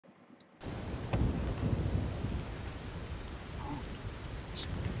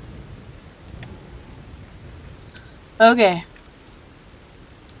Okay.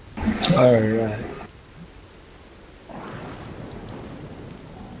 Alright.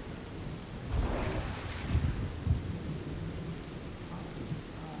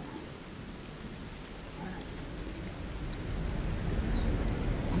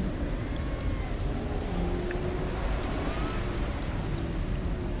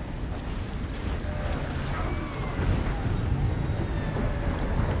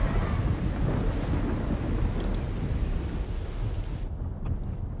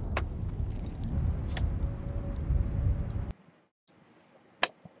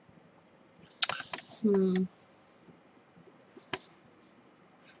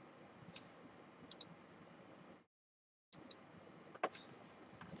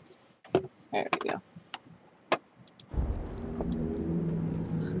 There we go.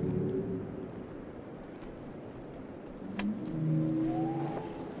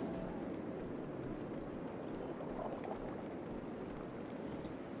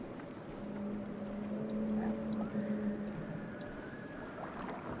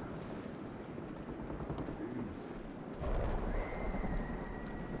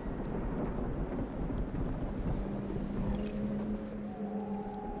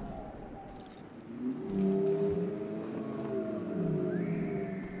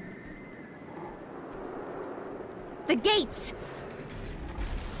 The gates!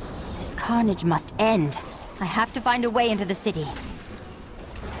 This carnage must end. I have to find a way into the city.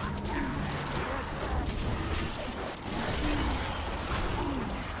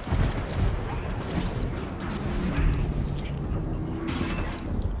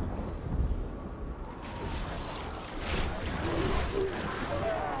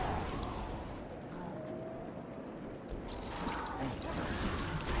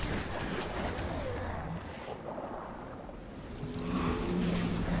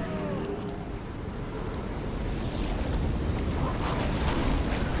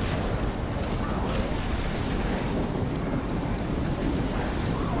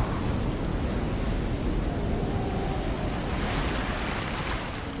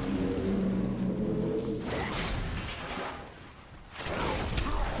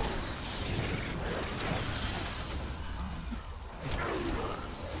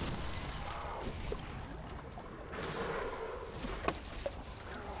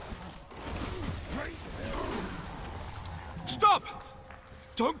 Stop!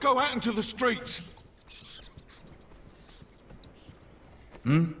 Don't go out into the streets!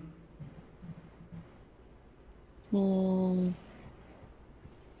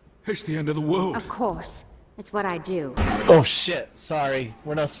 It's the end of the world. Of course. It's what I do. Oh shit, sorry.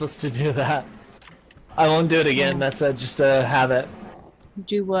 We're not supposed to do that. I won't do it again, that's just a habit.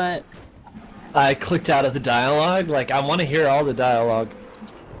 Do what? I clicked out of the dialogue, like I want to hear all the dialogue.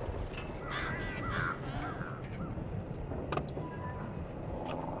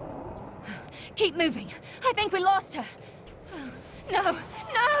 Keep moving. I think we lost her. No,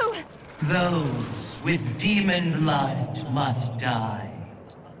 no! Those with demon blood must die.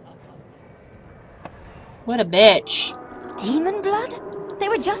 What a bitch. Demon blood? They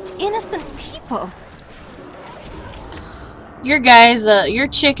were just innocent people. Your guy's your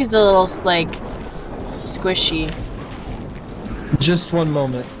chick is a little like squishy. Just one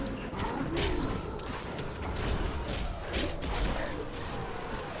moment.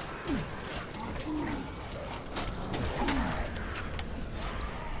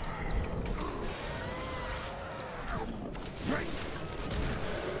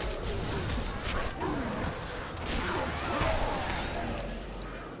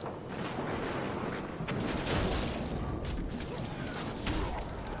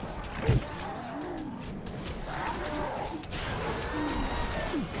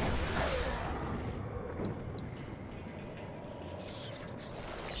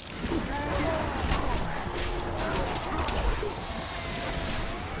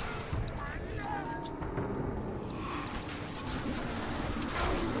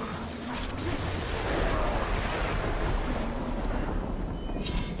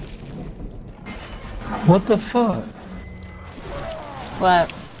 What the fuck?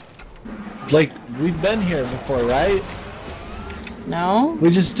 What? Like, we've been here before, right? No?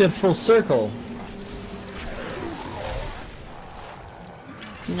 We just did full circle.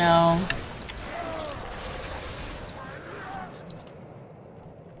 No.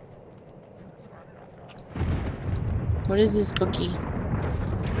 What is this bookie?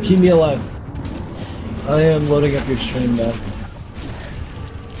 Keep me alive. I am loading up your stream now.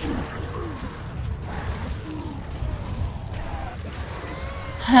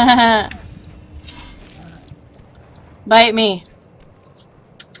 Bite me.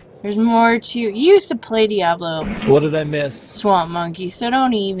 There's more to... You used to play Diablo, What did I miss? Swamp Monkey, so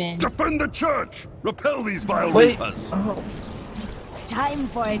don't even. Defend the church! Repel these vile Wait. reapers! Oh, Time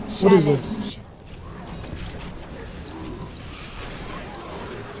for a challenge. what is this?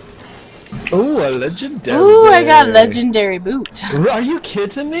 Ooh, a legendary. Ooh, I got legendary boot. Are you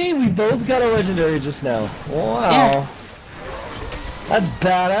kidding me? We both got a legendary just now. Wow. Yeah. That's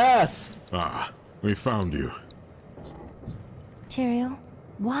badass. Ah, we found you. Tyrael,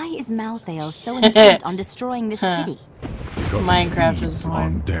 why is Malthael so intent on destroying this city? Because Minecraft he was feeds born.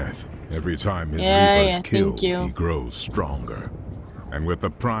 on death. Every time his Yeah, reapers yeah, kill, thank you. he grows stronger. And with the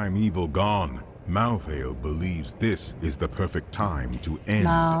primeval gone, Malthael believes this is the perfect time to end the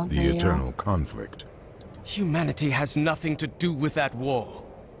Malthael. eternal conflict. Humanity has nothing to do with that war.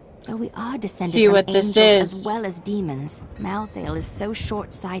 Though we are descended See from what this angels is. as well as demons, Malthael is so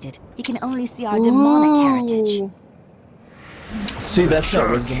short-sighted. He can only see our demonic heritage. Ooh. See, that's not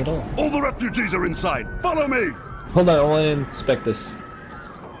Church! wisdom at all. All the refugees are inside! Follow me! Hold on, I want to inspect this.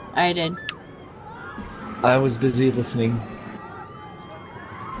 I did. I was busy listening.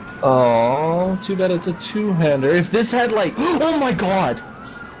 Oh, too bad it's a two-hander. If this had like, oh my god!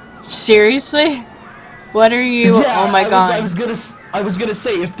 Seriously? What are you? Yeah, oh my god. I was gonna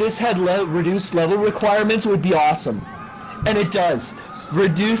say if this had reduced level requirements, it would be awesome, and it does.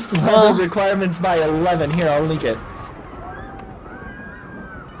 Reduced level requirements by 11. Here, I'll link it.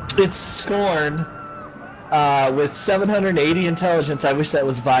 It's Scorn, with 780 intelligence. I wish that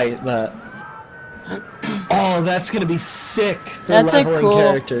was Vite, but oh, that's gonna be sick for That's a leveling cool-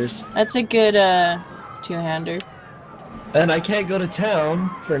 characters. That's a good two-hander. And I can't go to town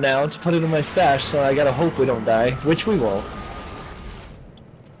for now to put it in my stash, so I gotta hope we don't die, which we won't.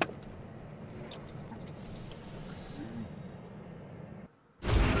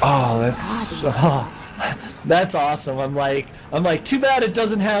 Oh, that's awesome. I'm like, too bad it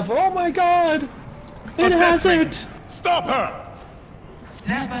doesn't have. Oh my god, it hasn't. Stop her!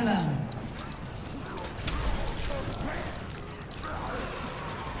 Nebula.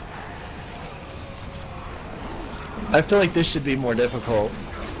 I feel like this should be more difficult.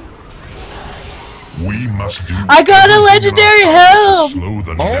 We must do. I got a legendary help! Slow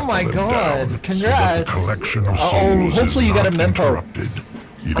the Oh my Nephilim god, down, congrats. So that the collection of Oh, souls hopefully is you got a not mempo. interrupted.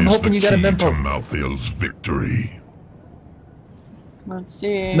 It I'm is hoping the you got a key mempo. to Malthael's victory. Let's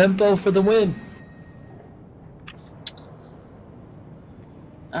see. Mempo for the win.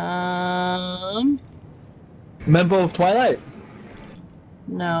 Mempo of Twilight.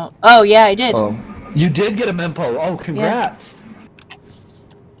 No. Oh yeah, I did. Oh, you did get a mempo. Oh, congrats.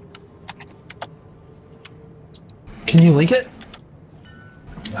 Can you link it?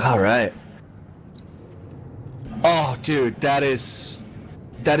 All right. Oh, dude, that is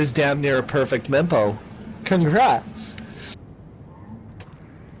damn near a perfect mempo. Congrats.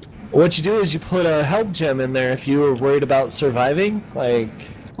 What you do is you put a health gem in there if you were worried about surviving. Like,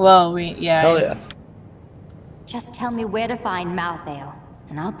 Well, yeah. hell yeah. Just tell me where to find Malthael,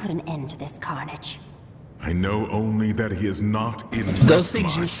 and I'll put an end to this carnage. I know only that he is not in Those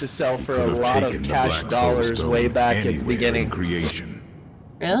things Westmarch. used to sell for He a could have lot of taken the cash Black dollars Soulstone way back at the anywhere beginning. in creation.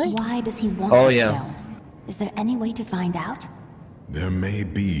 Really? Why does he want Oh, the yeah. stone? Is there any way to find out? There may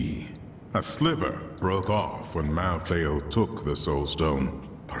be. A sliver broke off when Malthael took the Soul Stone.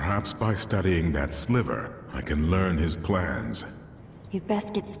 Perhaps by studying that sliver, I can learn his plans. You'd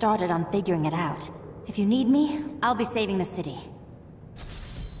best get started on figuring it out. If you need me, I'll be saving the city.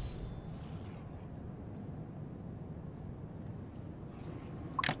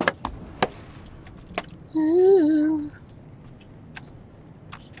 Ooh.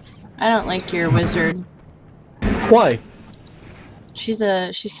 I don't like your wizard. Why? She's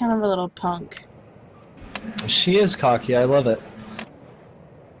kind of a little punk. She is cocky. I love it.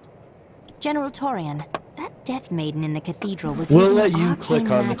 General Torian, that death maiden in the cathedral was We'll using let an you arcane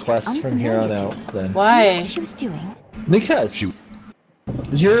click on the magic quests from here on unfamiliar to out. me. Then. Do you know Why? what she was doing? Because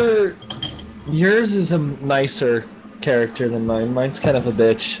yours is a nicer character than mine. Mine's kind of a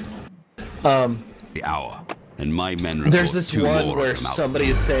bitch. The hour, and my men report There's this two one more where come out. somebody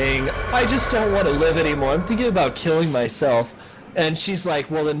is saying, I just don't want to live anymore. I'm thinking about killing myself. And she's like,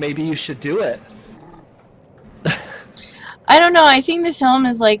 well, then maybe you should do it. I don't know. I think this helm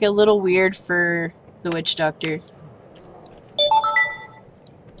is like a little weird for the witch doctor.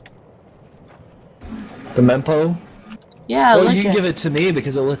 The mempo? Yeah, Well, look you can at. give it to me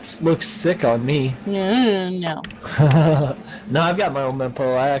because it looks sick on me. No. No, I've got my own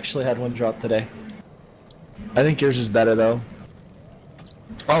mempo. I actually had one drop today. I think yours is better, though.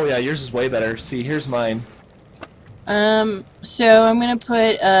 Oh, yeah, yours is way better. See, here's mine. So I'm gonna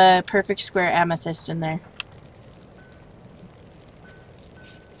put a perfect square amethyst in there.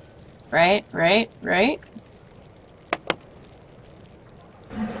 Right?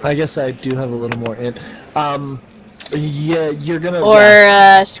 I guess I do have a little more in. Yeah, you're gonna. Or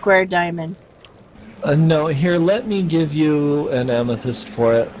Yeah. square diamond. No, here, let me give you an amethyst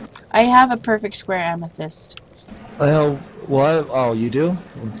for it. I have a perfect square amethyst. What? Oh, you do?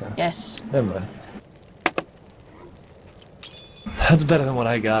 Okay. Yes. Never mind. That's better than what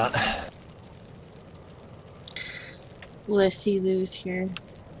I got. Lissy Lou's here.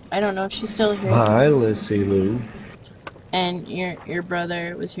 I don't know if she's still here. Hi, Lissy Lou. And your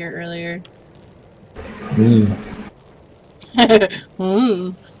brother was here earlier. Hmm.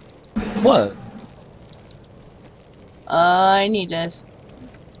 What? I need this.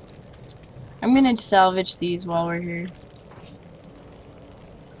 I'm gonna salvage these while we're here.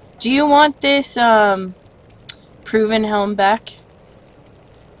 Do you want this proven helm back?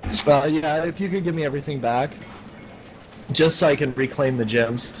 Yeah, if you could give me everything back. Just so I can reclaim the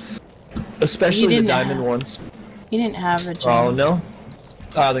gems. Especially the diamond ones. You didn't have a gem. Oh, no?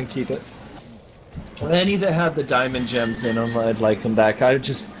 Oh, then keep it. Any that have the diamond gems in them, I'd like them back. I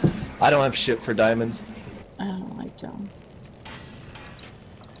don't have shit for diamonds. I don't like them.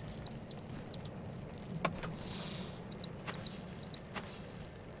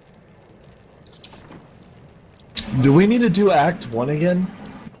 Do we need to do Act 1 again?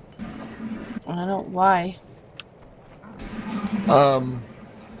 I don't. Why?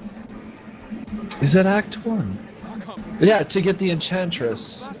 Is it Act 1? Yeah, to get the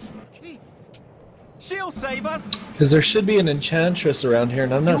Enchantress. She'll save us. Because there should be an Enchantress around here,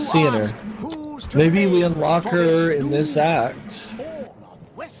 and I'm not seeing her. Maybe we unlock her in this act.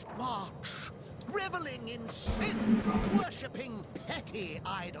 West March, reveling in sin, worshipping petty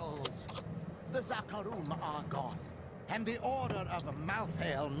idols. The Zakarum are gone, and the order of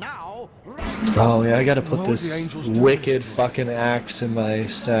Malthael now. Oh yeah, I gotta put this wicked fucking axe in my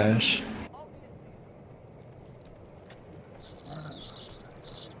stash.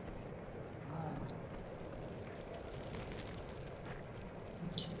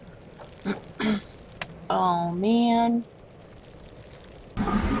 Oh man.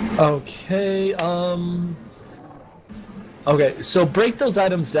 Okay, okay, so break those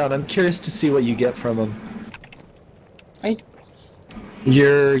items down. I'm curious to see what you get from them.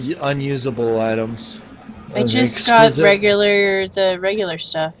 Your unusable items. I just got the regular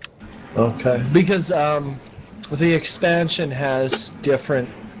stuff. Okay, because the expansion has different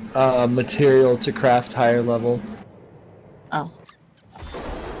material to craft higher level. Oh.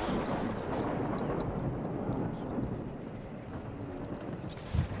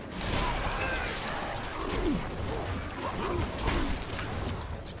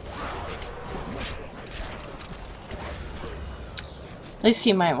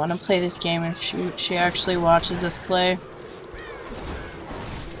 Lacey might want to play this game if she actually watches us play.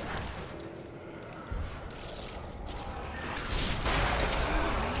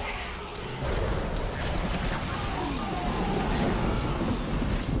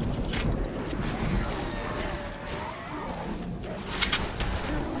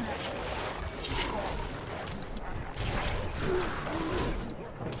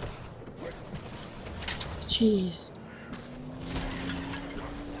 Jeez.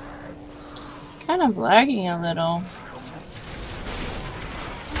 Kind of lagging a little.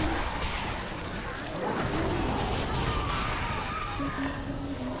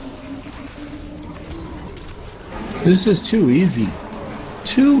 This is too easy.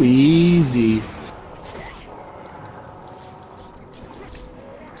 Too easy.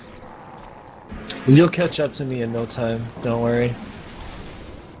 You'll catch up to me in no time. Don't worry.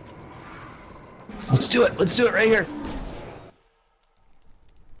 Let's do it. Let's do it right here.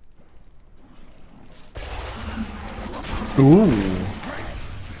 Ooh.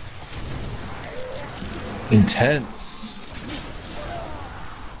 Intense.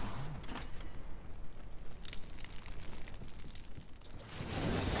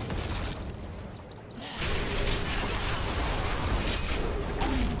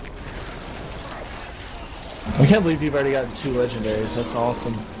 I can't believe you've already gotten 2 legendaries. That's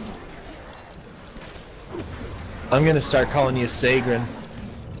awesome. I'm gonna start calling you Sagrin.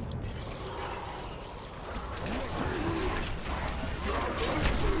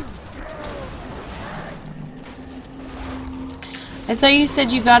 I thought you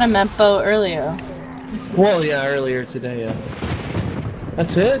said you got a Mempo earlier. Well, yeah, earlier today, yeah.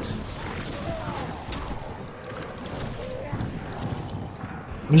 That's it?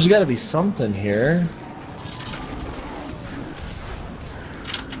 There's gotta be something here.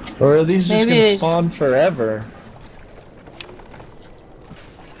 Or are these just gonna spawn forever?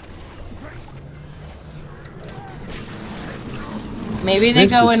 Maybe they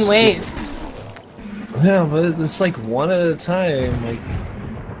This go is in waves. Yeah, but it's like one at a time. Like,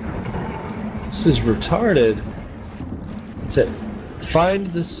 this is retarded. That's it. Find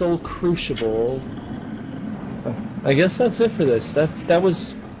the soul crucible. I guess that's it for this. That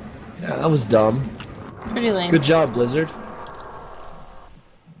was dumb. Pretty lame. Good job, Blizzard.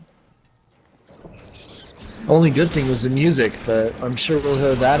 Only good thing was the music, but I'm sure we'll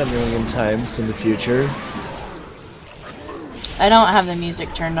hear that a million times in the future. I don't have the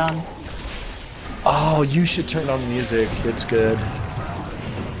music turned on. Oh, you should turn on the music. It's good.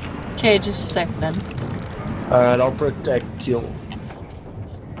 Okay, just a sec then. Alright, I'll protect you.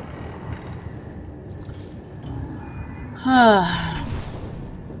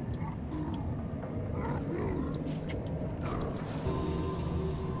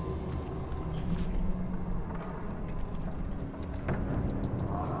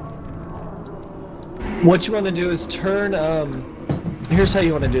 What you want to do is turn, here's how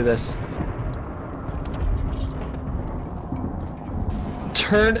you want to do this.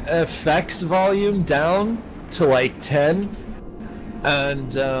 Turn effects volume down to like 10,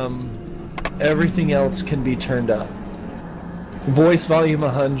 and everything else can be turned up. Voice volume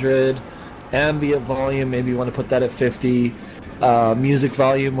 100, ambient volume, maybe you want to put that at 50, music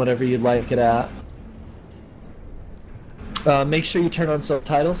volume, whatever you'd like it at. Make sure you turn on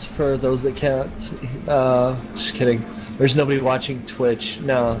subtitles for those that can't. Just kidding. There's nobody watching Twitch.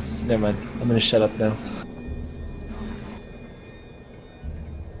 No, never mind. I'm gonna shut up now.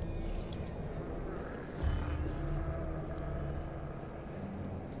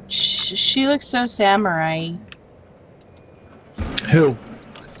 She looks so samurai. Who?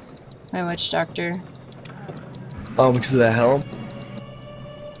 My witch doctor. Oh, because of the helm?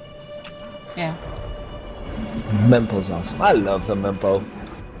 Yeah. Mempo's awesome. I love the Mempo.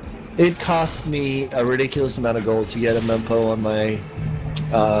 It cost me a ridiculous amount of gold to get a Mempo on my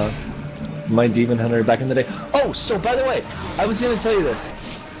my Demon Hunter back in the day. Oh, so by the way, I was gonna tell you this,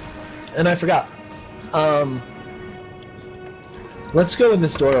 and I forgot. Let's go in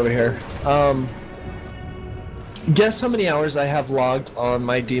this door over here. Guess how many hours I have logged on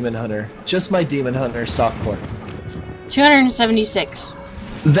my Demon Hunter? Just my Demon Hunter softcore. 276.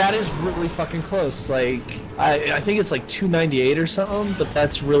 That is really fucking close. Like, I think it's like 298 or something, but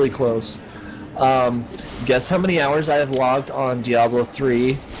that's really close. Guess how many hours I have logged on Diablo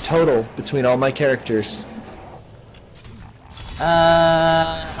 3 total between all my characters?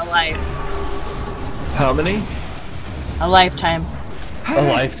 A life. How many? A lifetime. A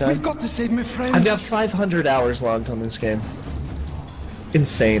lifetime? We've got to save my friends. I've got 500 hours logged on this game.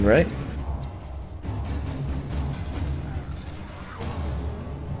 Insane, right?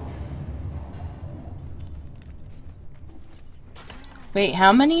 Wait,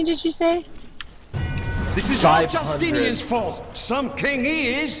 how many did you say? This is all 500. Justinian's fault. Some king he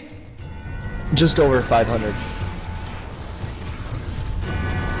is. Just over 500.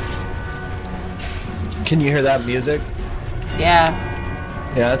 Can you hear that music? Yeah.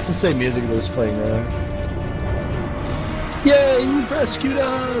 Yeah, it's the same music that was playing earlier. Yay, you've rescued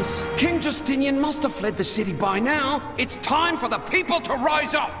us! King Justinian must have fled the city by now. It's time for the people to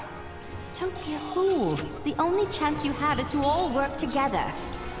rise up. Don't be a fool. The only chance you have is to all work together.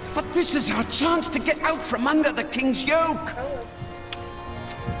 But this is our chance to get out from under the king's yoke.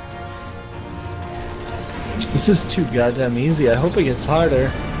 This is too goddamn easy. I hope it gets harder.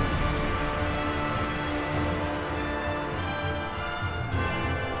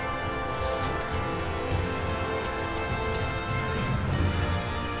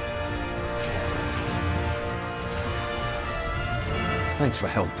 Thanks for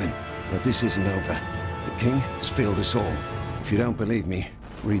helping, but this isn't over. The king has failed us all. If you don't believe me,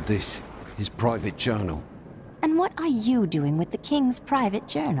 read this. His private journal. And what are you doing with the king's private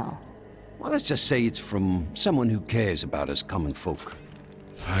journal? Well, let's just say it's from someone who cares about us common folk.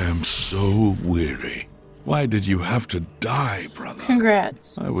 I am so weary. Why did you have to die, brother?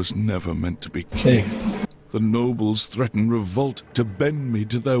 Congrats. I was never meant to be king. The nobles threaten revolt to bend me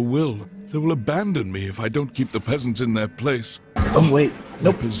to their will. They will abandon me if I don't keep the peasants in their place. Oh, wait.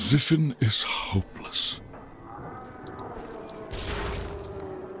 My Nope. position is hopeless.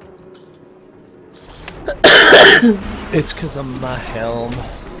 It's because of my helm.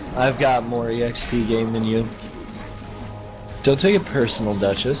 I've got more EXP game than you. Don't take it personal,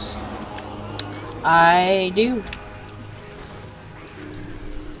 Duchess. I do.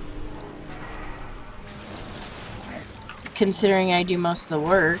 Considering I do most of the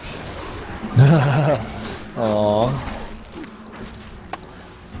work. Aww.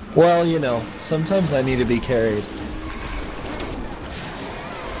 Well, you know, sometimes I need to be carried.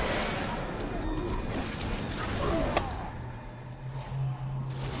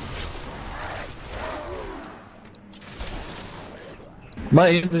 My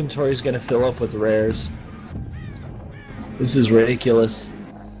inventory is gonna fill up with rares. This is ridiculous.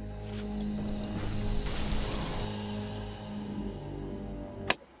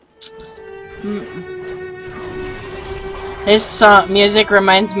 This music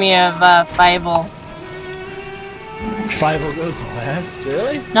reminds me of Fievel. Fievel Goes West?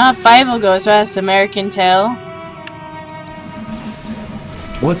 Really? Not Fievel Goes West, American Tail.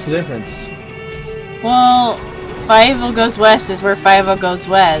 What's the difference? Well, Fievel Goes West is where Fievel goes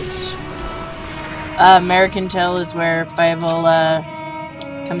west. American Tail is where Fievel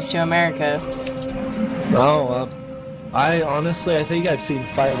comes to America. Oh, I think I've seen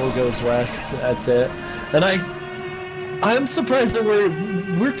Fievel Goes West. That's it. And I'm surprised that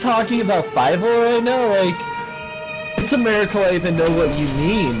we're talking about Fievel right now. Like, it's a miracle I even know what you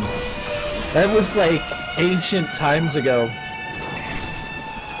mean. That was like ancient times ago.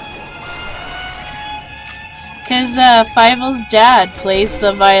 Because Fievel's dad plays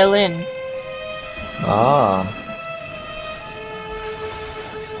the violin. Ah.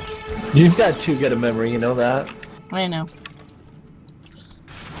 You've got too good a memory, you know that? I know.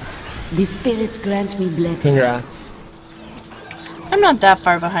 The spirits grant me blessings. Congrats. I'm not that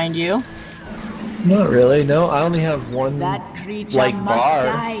far behind you. Not really, no. I only have one, That creature like, must bar.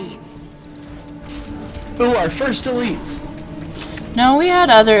 die. Ooh, our first elites! No, we had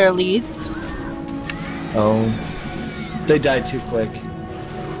other elites. Oh. They died too quick.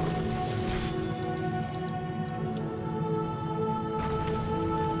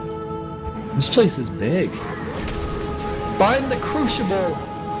 This place is big. Find the Crucible!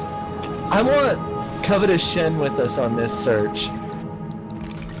 I want Covetous Shen with us on this search.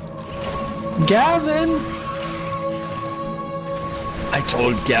 Gavin! I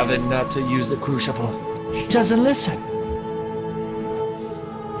told Gavin not to use the Crucible. He doesn't listen.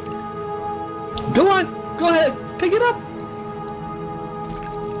 Go on! Go ahead! Pick it up!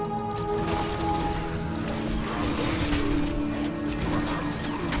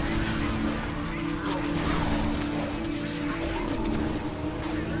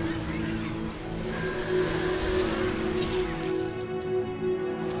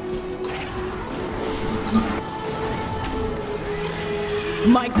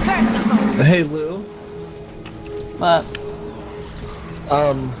 My curse upon Hey, Lou. What?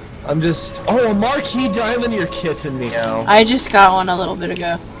 I'm just... Oh, a marquee diamond, you're kidding me now. I just got one a little bit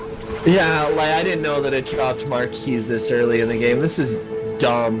ago. Yeah, like, I didn't know that it dropped marquees this early in the game. This is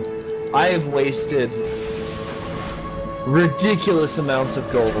dumb. I have wasted ridiculous amounts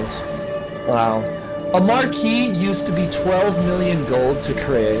of gold. Wow. A marquee used to be 12 million gold to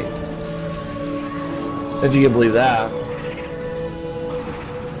create. If you can believe that.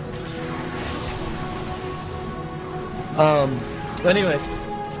 Anyway,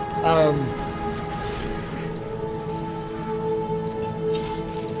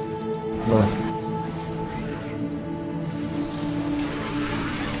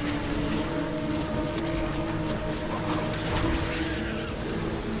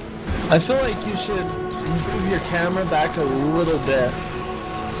 I feel like you should move your camera back a little bit.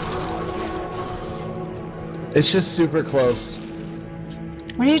 It's just super close.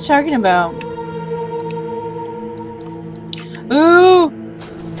 What are you talking about? Ooh!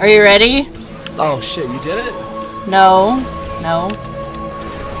 Are you ready? Oh shit, you did it? No. No.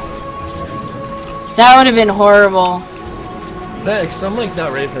 That would have been horrible. Next, I'm like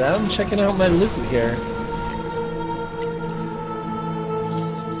not ready for that. I'm checking out my loot here.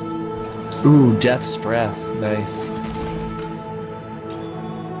 Ooh, Death's Breath. Nice.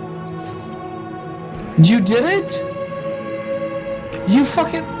 You did it? You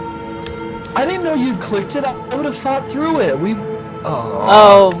fucking... I didn't know you'd clicked it. I would have fought through it.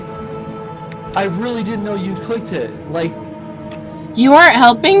 Oh. I really didn't know you'd clicked it. Like... You weren't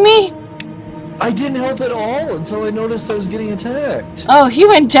helping me? I didn't help at all until I noticed I was getting attacked. Oh, he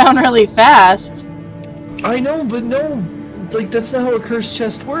went down really fast. I know, but no. Like, that's not how a cursed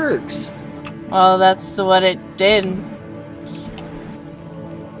chest works. Well, that's what it did.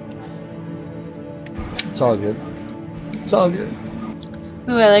 It's all good. It's all good.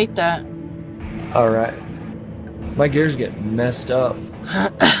 Ooh, I like that. Alright. My gears get messed up.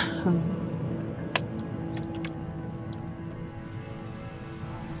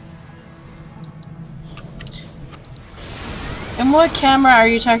 And what camera are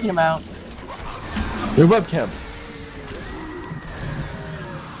you talking about? Your webcam.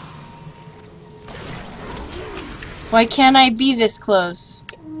 Why can't I be this close?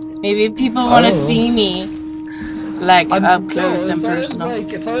 Maybe people want to see me, like, up close and personal.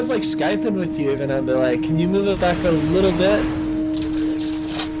 If I was like Skyping with you, then I'd be like, can you move it back a little bit?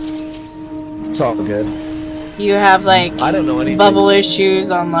 It's all good. You have like I don't know anything. bubble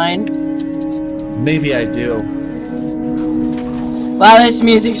issues online. Maybe I do. Wow, this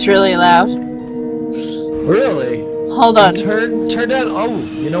music's really loud. Really? Hold on. Turn down. Oh,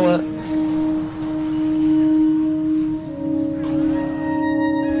 you know what?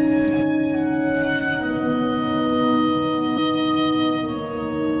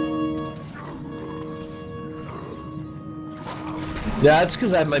 Yeah, it's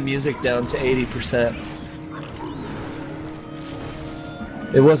because I have my music down to 80%.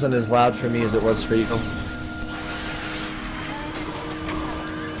 It wasn't as loud for me as it was for you.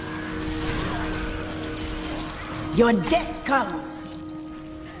 Your death comes.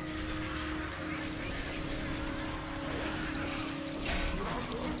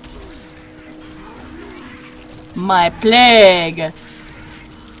 My plague.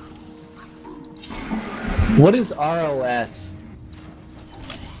 What is ROS?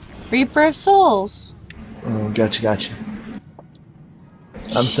 Reaper of Souls. Oh, gotcha.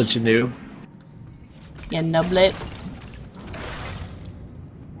 I'm such a noob. You nublet.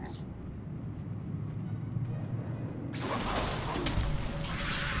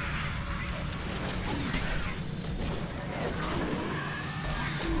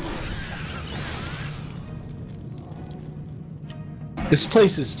 This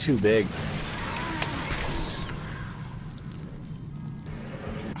place is too big.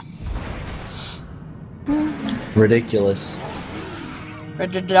 Ridiculous.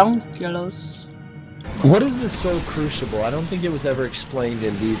 Redonkulous. What is this so crucible? I don't think it was ever explained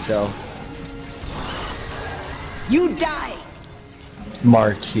in detail. You die.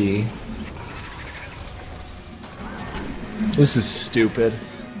 Marquee. This is stupid.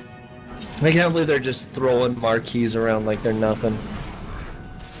 I can't believe they're just throwing marquees around like they're nothing.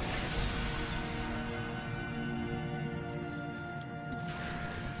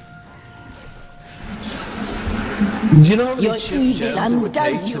 Do you know how many Your chip evil gems it would take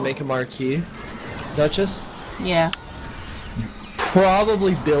undoes to you. make a marquee, Duchess? Yeah.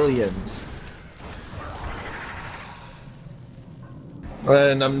 Probably billions.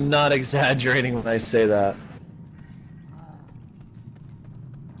 And I'm not exaggerating when I say that.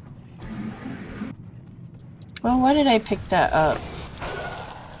 Well, why did I pick that up?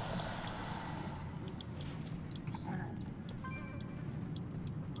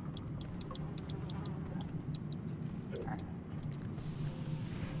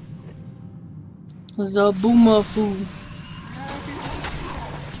 Zabumafu.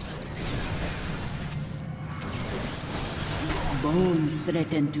 Bones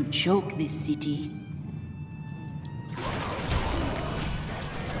threaten to choke this city.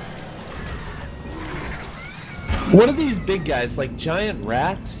 What are these big guys, like giant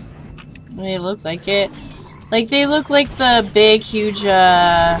rats? They look like it. Like, they look like the big, huge,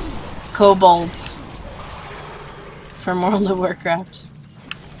 kobolds from World of Warcraft.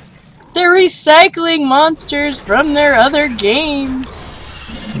 They're recycling monsters from their other games.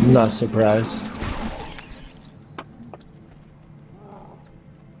 I'm not surprised.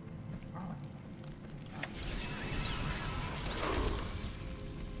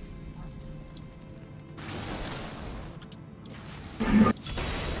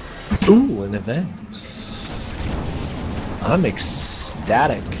 Ooh, an event. I'm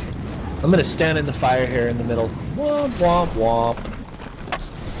ecstatic. I'm gonna stand in the fire here in the middle. Womp womp womp.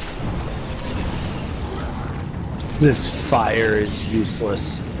 This fire is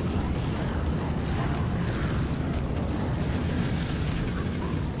useless.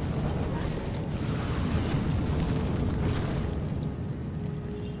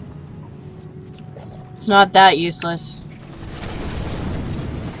 It's not that useless.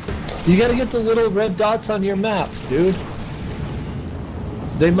 You gotta get the little red dots on your map, dude.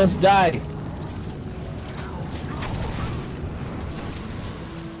 They must die.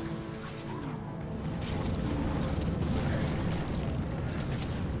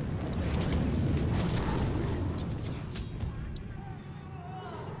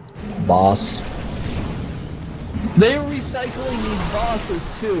 Boss. They're recycling these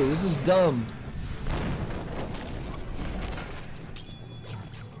bosses too. This is dumb.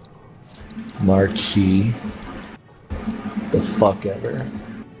 Marquee. The fuck ever.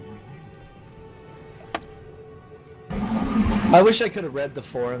 I wish I could have read the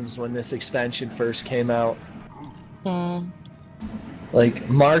forums when this expansion first came out. Like,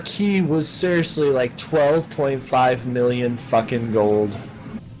 Marquee was seriously like 12.5 million fucking gold.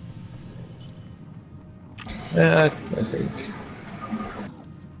 Yeah, I think.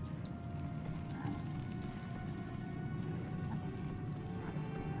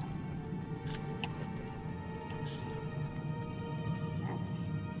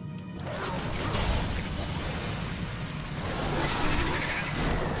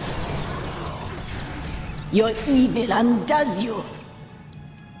 Your evil undoes you.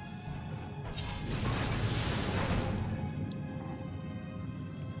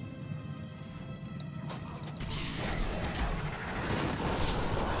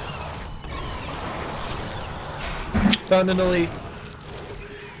 Found an elite.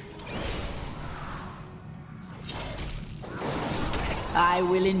 I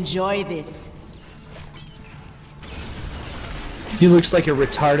will enjoy this. He looks like a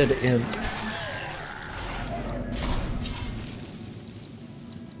retarded imp.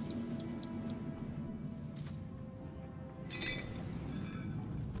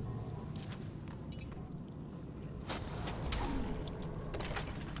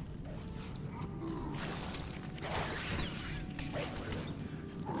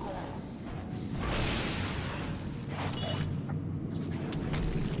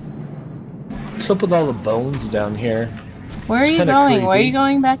 What's up with all the bones down here? Where are It's you kinda going? Why are creepy. you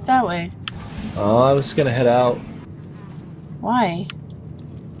going back that way? Oh, I was gonna head out. Why?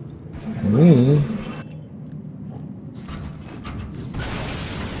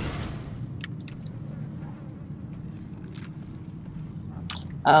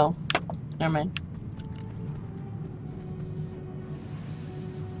 Oh, never mind.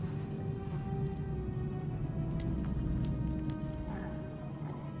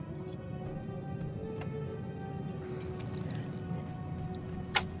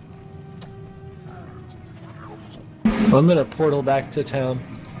 I'm gonna portal back to town.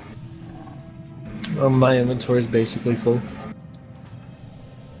 My inventory is basically full.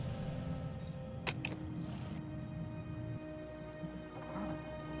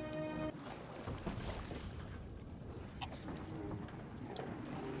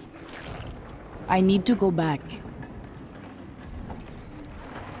 I need to go back.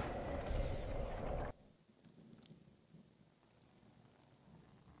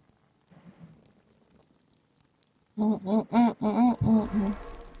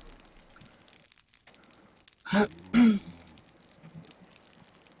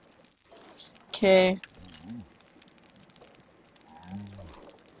 Okay.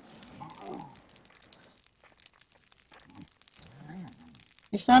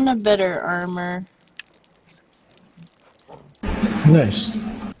 I found a better armor. Nice.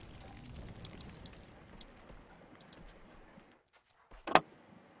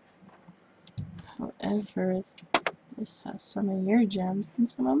 However, this has some of your gems and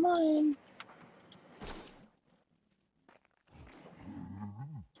some of mine.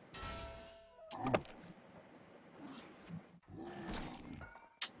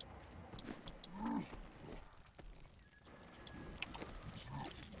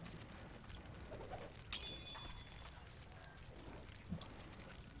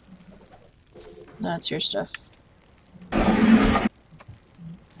 That's your stuff.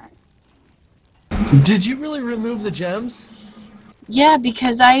 Did you really remove the gems? Yeah,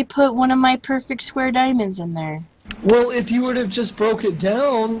 because I put one of my perfect square diamonds in there. Well, if you would have just broke it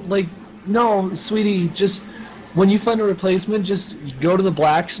down, like, no, sweetie, just when you find a replacement, just go to the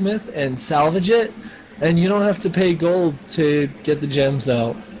blacksmith and salvage it, and you don't have to pay gold to get the gems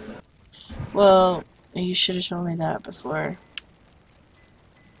out. Well, you should have told me that before.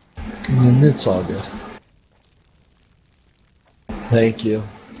 It's all good. Thank you.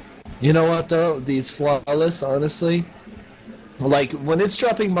 You know what, though? These flawless, honestly, like, when it's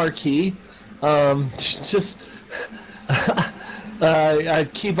dropping marquee, just... I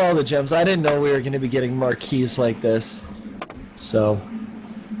keep all the gems. I didn't know we were going to be getting marquees like this. So,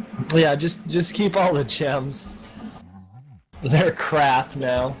 yeah, just keep all the gems. They're crap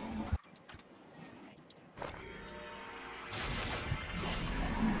now.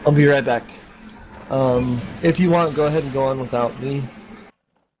 I'll be right back. If you want, go ahead and go on without me.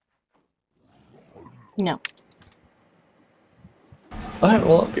 No. Alright,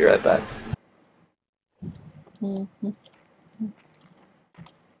 well, I'll be right back.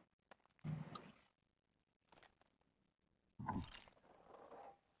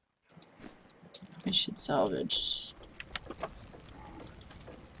 I should salvage.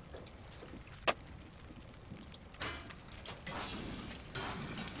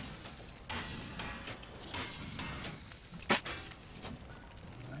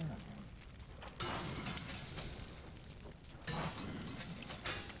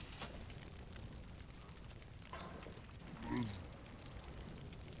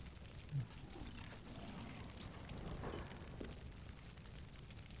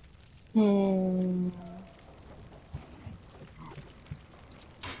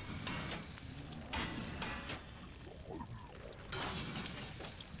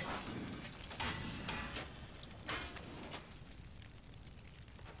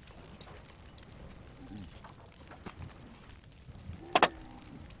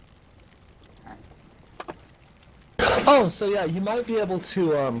 Oh, so yeah, you might be able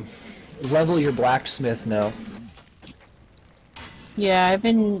to level your blacksmith now. Yeah, I've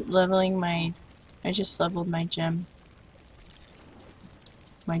been leveling my... I just leveled my gem.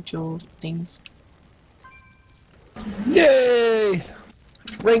 My jewel thing. Yay!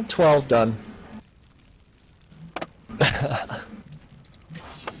 Rank 12 done.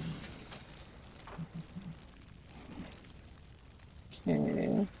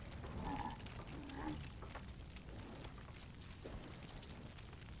 Okay.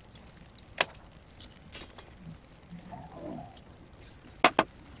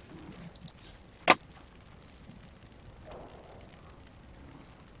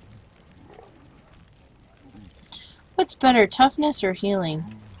 What's better, toughness or healing?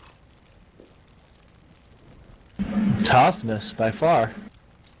 Toughness, by far.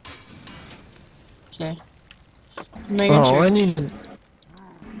 Okay. Making sure.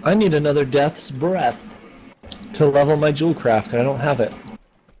 I need another Death's Breath to level my jewel craft, and I don't have it.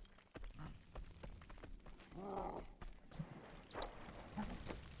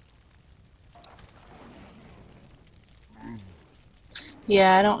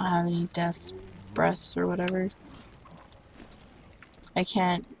 Yeah, I don't have any death's breaths or whatever. I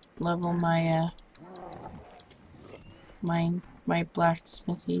can't level my my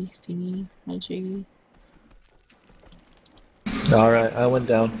blacksmithy thingy, my jiggy. Alright, I went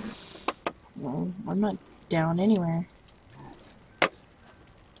down. Well, I'm not down anywhere.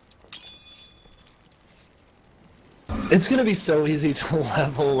 It's gonna be so easy to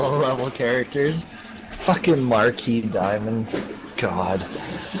level low-level characters. Fucking marquee diamonds. God.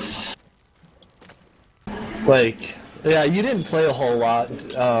 Like, yeah, you didn't play a whole lot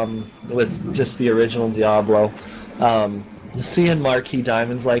with just the original Diablo. Seeing marquee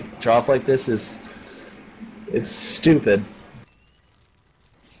diamonds like drop like this is... it's stupid.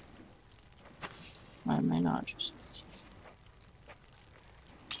 Why am I not just...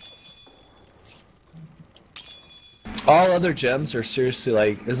 All other gems are seriously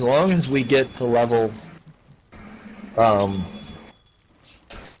like, as long as we get to level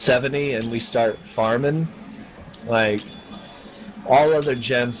 70 and we start farming, like, all other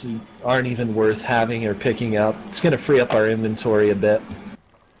gems aren't even worth having or picking up. It's gonna free up our inventory a bit.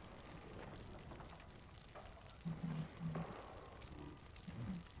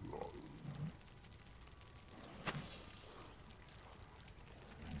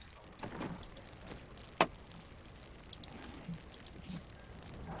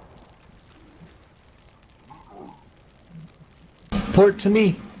 Port to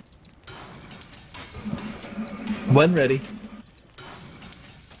me. When ready.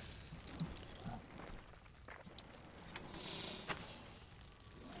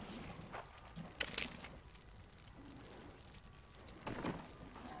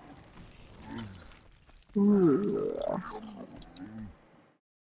 Ooh.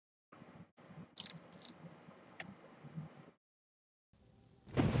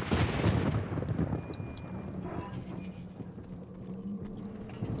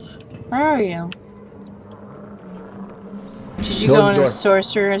 Where are you? Did you go in a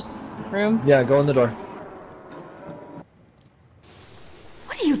sorcerer's room? Yeah, go in the door.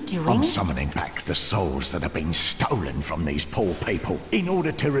 What are you doing? I'm summoning back the souls that have been stolen from these poor people in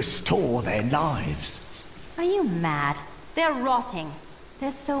order to restore their lives. Are you mad? They're rotting.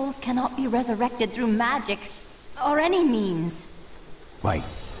 Their souls cannot be resurrected through magic or any means. Wait,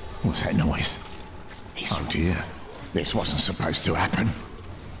 what's that noise? Oh dear, this wasn't supposed to happen.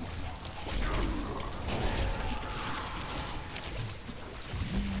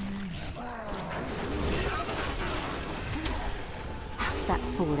 That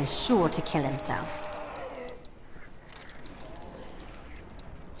fool is sure to kill himself.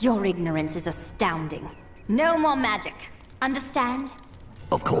 Your ignorance is astounding. No more magic. Understand?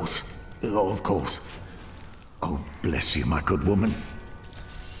 Of course. Oh, of course. Oh, bless you, my good woman.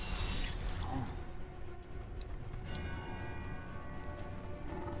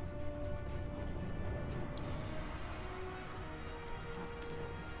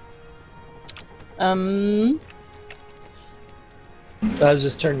 I was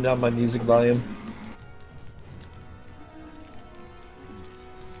just turning down my music volume.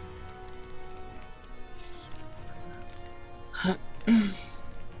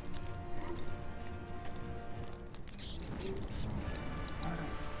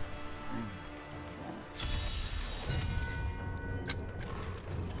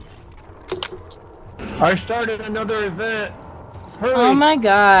 I started another event. Hurry. Oh my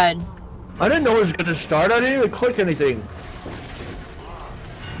god. I didn't know it was gonna start. I didn't even click anything.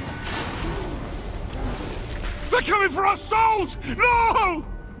 They're coming for our souls! No!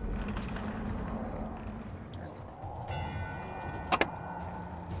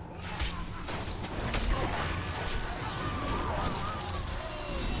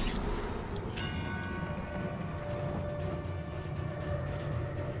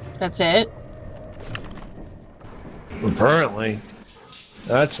 That's it? Apparently.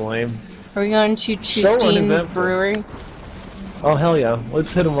 That's lame. Are we going to So Tustine uneventful. Brewery? Oh, hell yeah.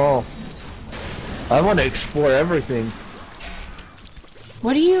 Let's hit them all. I want to explore everything.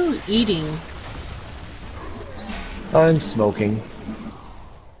 What are you eating? I'm smoking.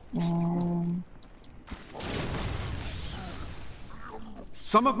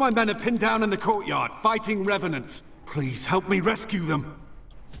 Some of my men are pinned down in the courtyard, fighting revenants. Please help me rescue them.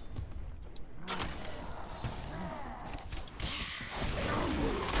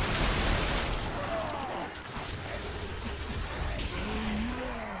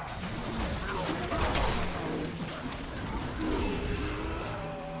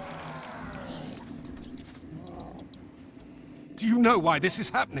 Do you know why this is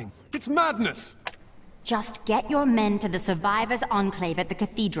happening? It's madness! Just get your men to the Survivors' Enclave at the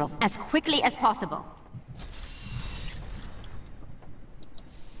Cathedral as quickly as possible.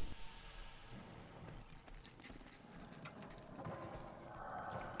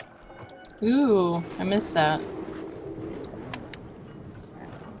 Ooh, I missed that.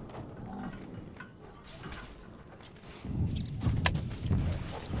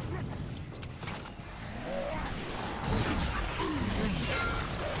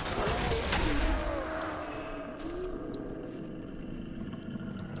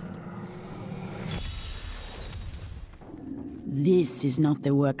 This is not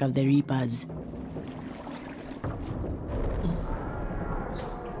the work of the Reapers.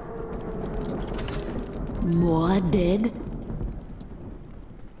 More dead?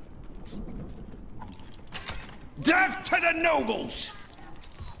 Death to the nobles!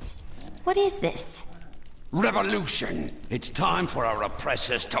 What is this? Revolution! It's time for our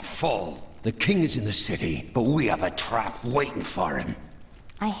oppressors to fall. The king is in the city, but we have a trap waiting for him.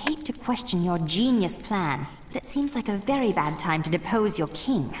 I hate to question your genius plan, but it seems like a very bad time to depose your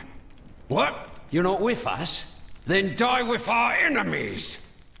king. What? You're not with us? Then die with our enemies!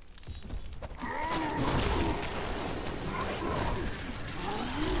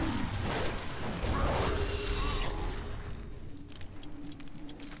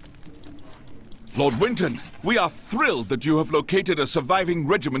 Lord Winton, we are thrilled that you have located a surviving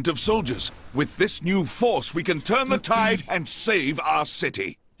regiment of soldiers. With this new force, we can turn the tide and save our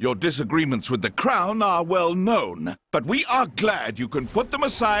city. Your disagreements with the Crown are well known, but we are glad you can put them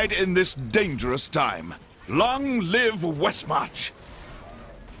aside in this dangerous time. Long live Westmarch!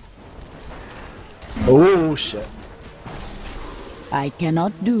 Oh, shit. I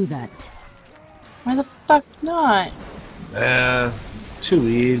cannot do that. Why the fuck not? Too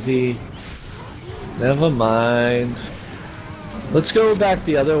easy. Never mind. Let's go back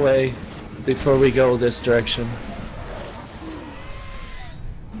the other way before we go this direction.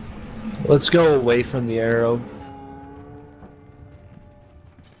 Let's go away from the arrow.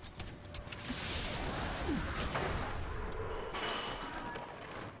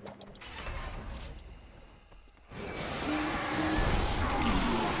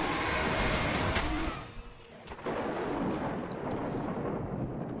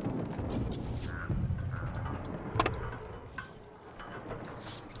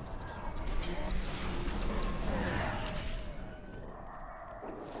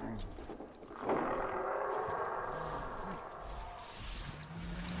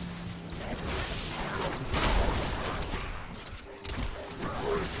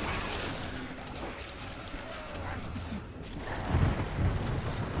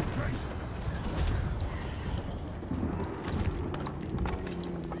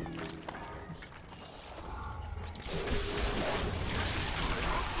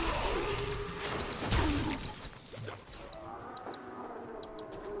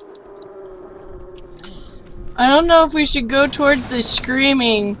 I don't know if we should go towards the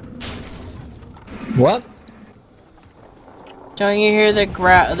screaming. What? Don't you hear the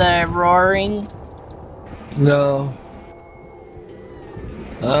roaring? No.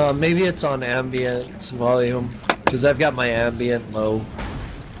 Maybe it's on ambient volume, because I've got my ambient low.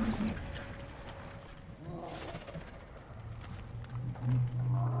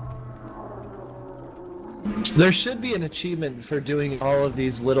 There should be an achievement for doing all of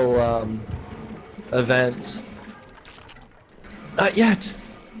these little events. Not yet.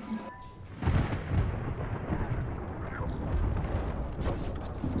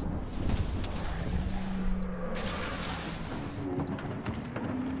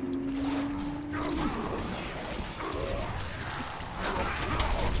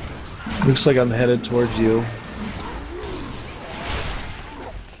 Looks like I'm headed towards you.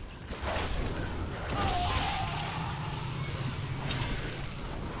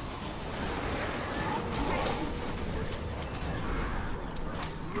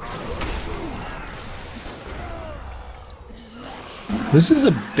 This is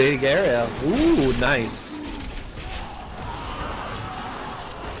a big area. Ooh, nice.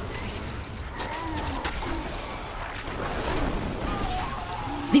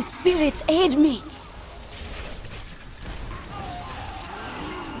 The spirits aid me.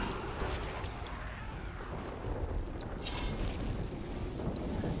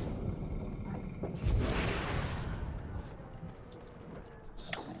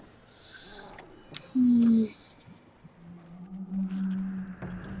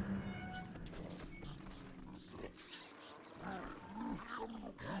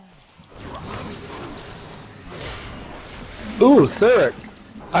 Ooh, Thurk.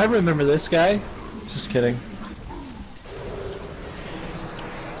 I remember this guy. Just kidding.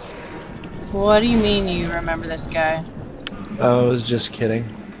 What do you mean you remember this guy? I was just kidding.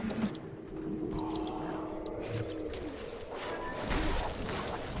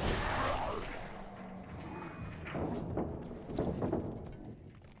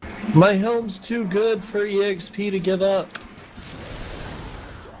 My helm's too good for EXP to give up.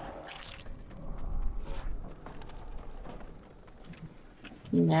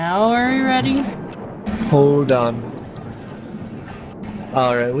 Now are we ready? Hold on.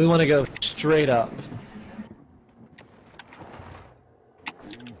 Alright, we want to go straight up.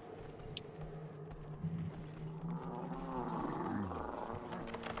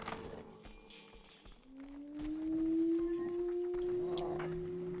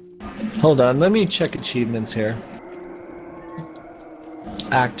 Hold on, let me check achievements here.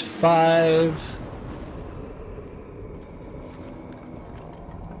 Act 5.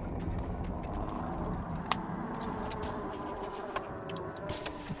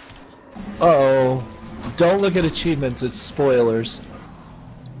 Uh-oh. Don't look at achievements, it's spoilers.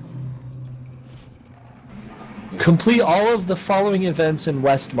 Complete all of the following events in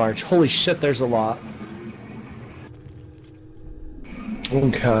West March. Holy shit, there's a lot.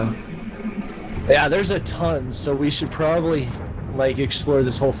 Okay. Yeah, there's a ton, so we should probably, like, explore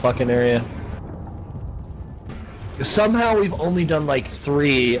this whole fucking area. Somehow we've only done, like,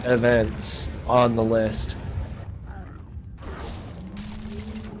 3 events on the list.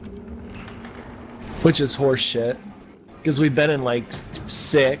 Which is horseshit. Because we've been in, like,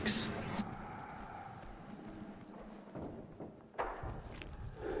 6.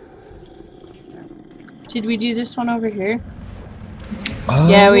 Did we do this one over here?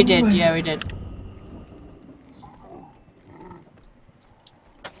 Yeah, we did. Yeah, we did.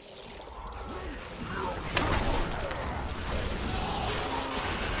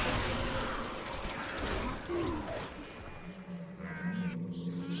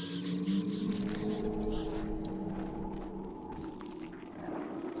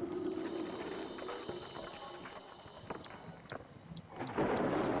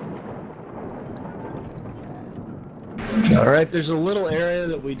 Alright, there's a little area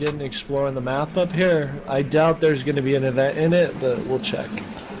that we didn't explore on the map up here. I doubt there's going to be an event in it, but we'll check.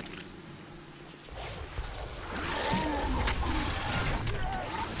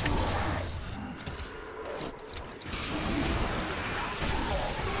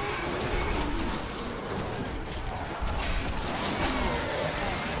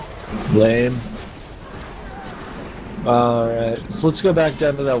 Lame. Alright, so let's go back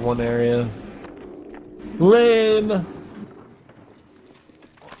down to that one area. Lame!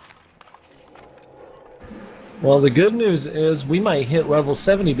 Well, the good news is we might hit level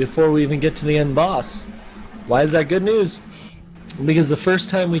 70 before we even get to the end boss. Why is that good news? Because the first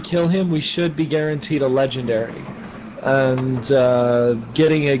time we kill him, we should be guaranteed a legendary. And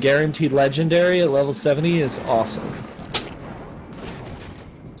getting a guaranteed legendary at level 70 is awesome.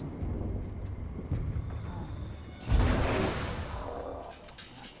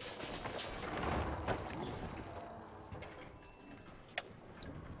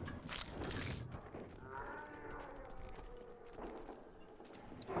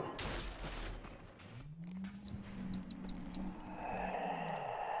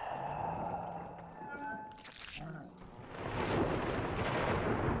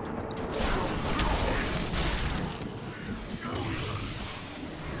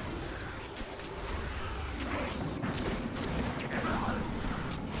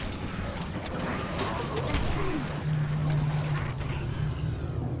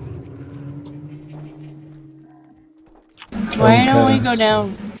 Why don't we go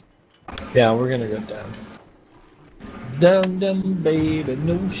down? Yeah, we're gonna go down. Down, down, baby,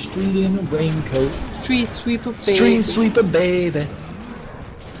 no street in a raincoat. Street sweeper, baby. Street sweeper, baby.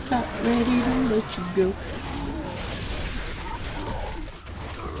 Not ready to let you go.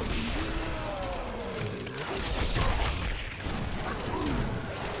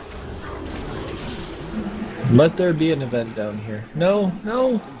 Let there be an event down here. No,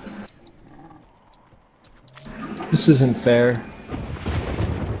 no. This isn't fair.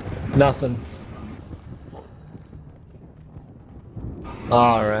 Nothing.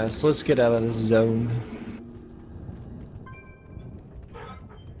 Alright, so let's get out of this zone.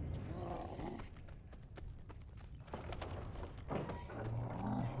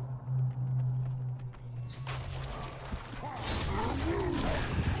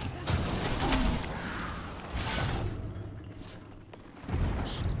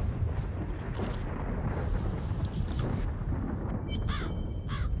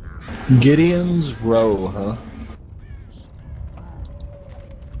 Gideon's Row, huh?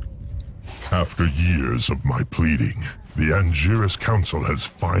 After years of my pleading, the Angiris Council has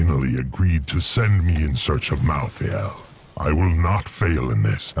finally agreed to send me in search of Malthael. I will not fail in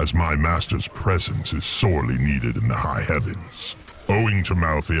this, as my master's presence is sorely needed in the high heavens. Owing to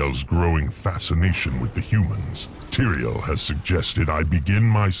Malthael's growing fascination with the humans, Tyrael has suggested I begin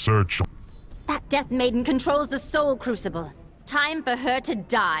my search. That Death Maiden controls the Soul Crucible. Time for her to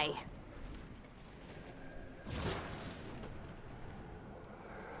die.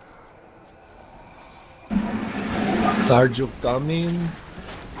 Are you coming?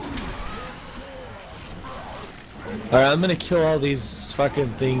 Alright, I'm gonna kill all these fucking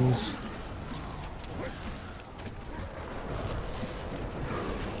things.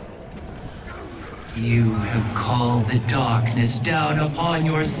 You have called the darkness down upon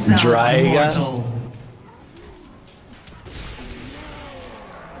yourself, Dryga. mortal.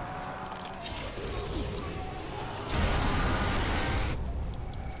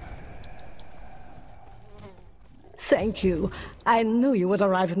 Thank you. I knew you would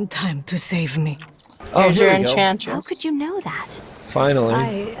arrive in time to save me. Oh, Here's here your we go. enchantress. How could you know that? Finally.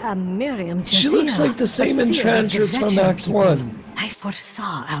 I am Miriam She Jazira, looks like the same a seer of the enchantress from veteran Act people. 1. I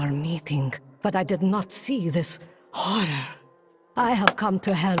foresaw our meeting, but I did not see this horror. I have come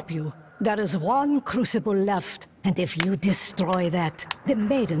to help you. There is one crucible left, and if you destroy that, the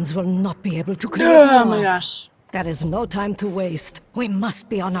maidens will not be able to create Oh more. my gosh. There is no time to waste. We must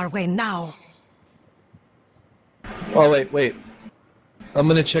be on our way now. Oh, wait. I'm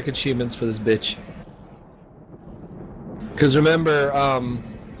gonna check achievements for this bitch. Because remember,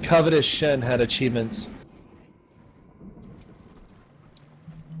 Covetous Shen had achievements.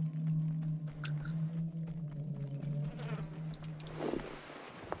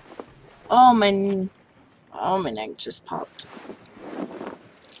 Oh my neck just popped.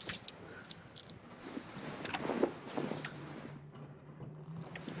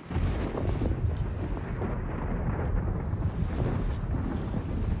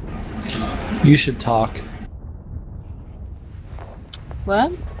 You should talk.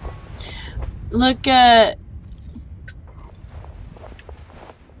 What? Look at...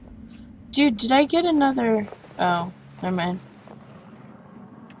 Dude, did I get another... Oh, never mind.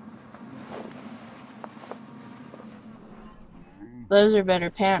 Those are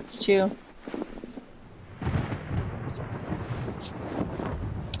better pants, too.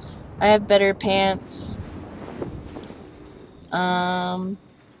 I have better pants.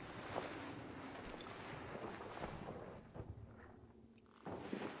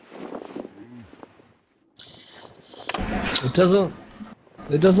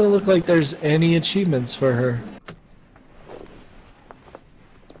 It doesn't look like there's any achievements for her.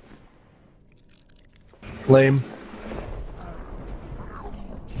 Lame.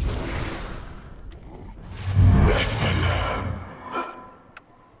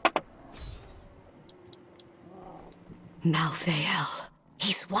 Malthael,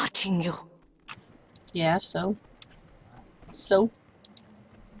 he's watching you. Yeah, so?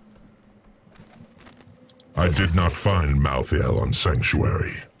 I did not find Malthael on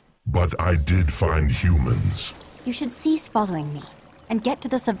Sanctuary, but I did find humans. You should cease following me and get to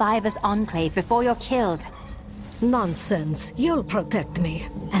the Survivors' Enclave before you're killed. Nonsense. You'll protect me.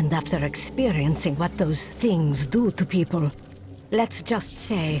 And after experiencing what those things do to people, let's just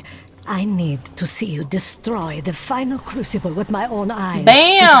say I need to see you destroy the final crucible with my own eyes.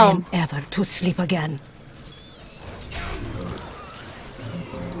 Bam! If I am ever to sleep again.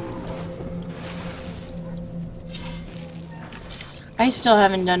 I still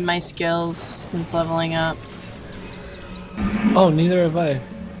haven't done my skills since leveling up. Oh, neither have I.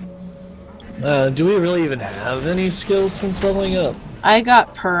 Do we really even have any skills since leveling up? I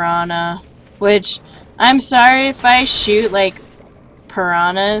got Piranha, which, I'm sorry if I shoot, like,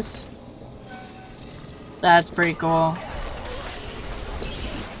 piranhas. That's pretty cool.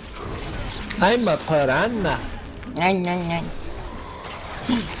 I'm a piranha. Nyang, nyang, nyang.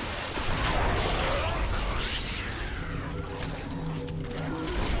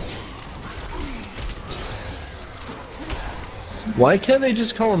 Why can't they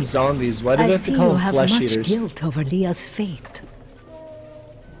just call them zombies? Why do they have to call them flesh eaters? I see you have much guilt over Leah's fate.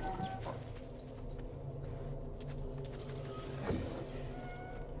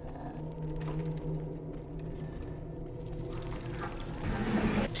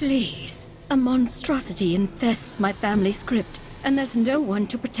 Please. A monstrosity infests my family's crypt, and there's no one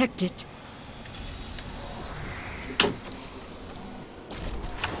to protect it.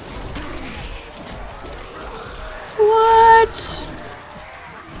 What?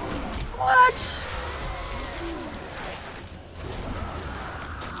 What?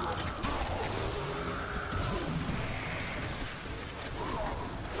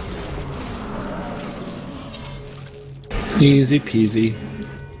 Easy peasy.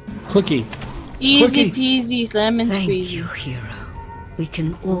 Cookie. Easy peasy lemon squeezy. Thank you, hero. We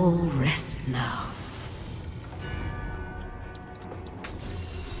can all rest now.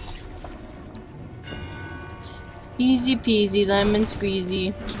 Easy peasy lemon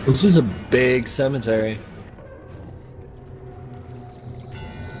squeezy. This is a big cemetery.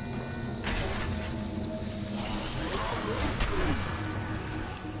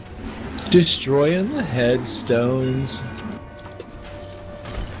 Destroying the headstones.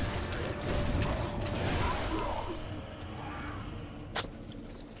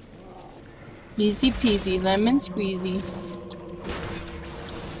 Easy peasy lemon squeezy.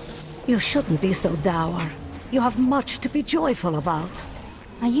 You shouldn't be so dour. You have much to be joyful about.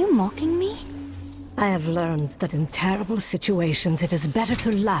 Are you mocking me? I have learned that in terrible situations it is better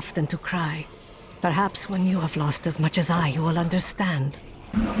to laugh than to cry. Perhaps when you have lost as much as I, you will understand.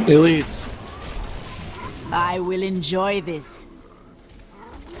 Elites. I will enjoy this.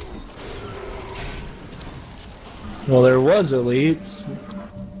 Well, there was elites.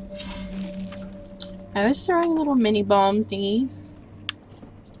 I was throwing little mini bomb thingies.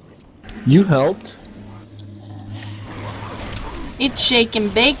 You helped. It's shake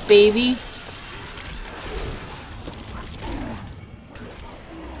and bake, baby.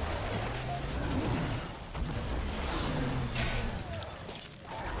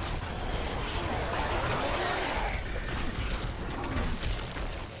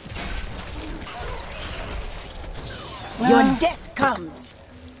 Your death comes.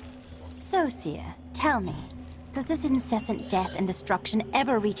 So, Seer, tell me, does this incessant death and destruction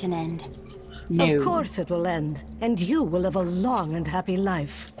ever reach an end? No. Of course it will end, and you will live a long and happy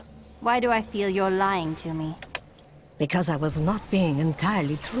life. Why do I feel you're lying to me? Because I was not being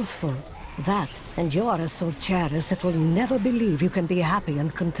entirely truthful. That, and you are so cherish that will never believe you can be happy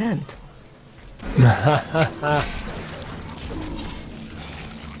and content.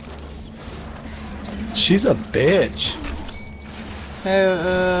 She's a bitch.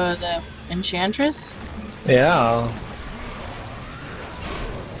 The Enchantress? Yeah.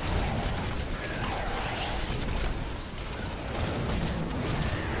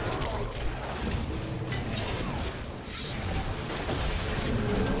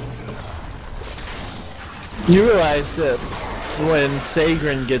 You realize that when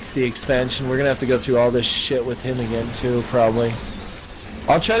Sagrin gets the expansion, we're gonna have to go through all this shit with him again too, probably.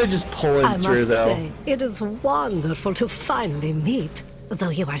 I'll try to just pull him through, though. I must say, it is wonderful to finally meet, though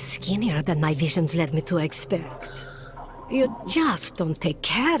you are skinnier than my visions led me to expect. You just don't take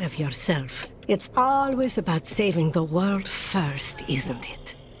care of yourself. It's always about saving the world first, isn't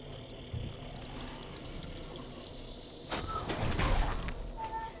it?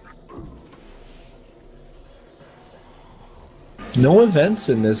 No events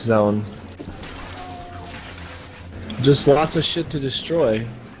in this zone. Just lots of shit to destroy.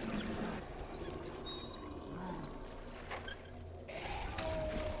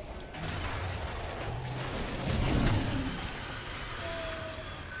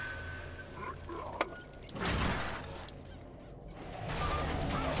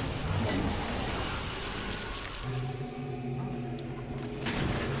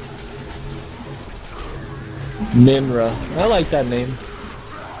 Minra. I like that name.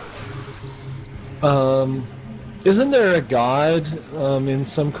 Isn't there a god in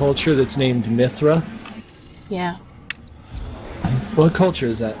some culture that's named Mithra? Yeah. What culture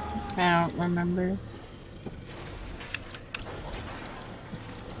is that? I don't remember.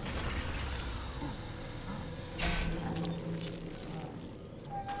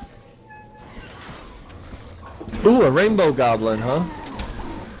 Ooh, a rainbow goblin, huh?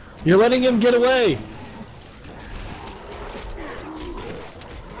 You're letting him get away!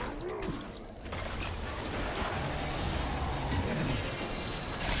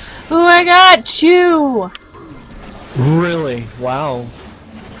 Oh, I got two! Really? Wow.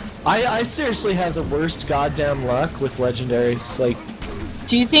 I seriously have the worst goddamn luck with legendaries. Like,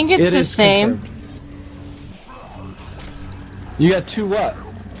 do you think it's the same? Confirmed. You got 2 what?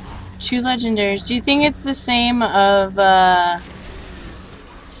 2 legendaries. Do you think it's the same of,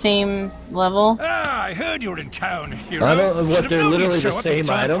 same level? Ah, I heard you're in town, hero. I don't know what Should have they're known you'd literally the show up in same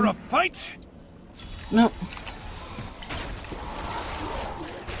time item. for a fight. Nope.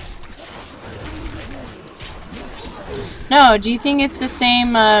 No, do you think it's the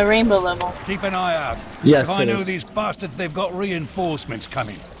same rainbow level? Keep an eye out. Yes, if I it know is. these bastards, they've got reinforcements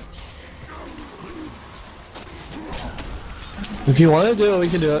coming. If you want to do it, we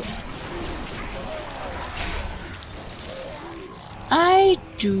can do it. I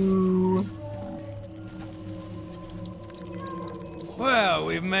do. Well,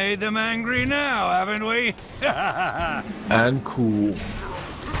 we've made them angry now, haven't we? And cool.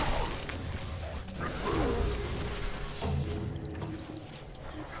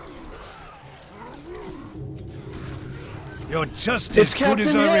 You're just It's as good as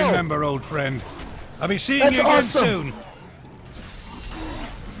Captain I Hill. remember, old friend. I'll be seeing That's you again awesome. soon.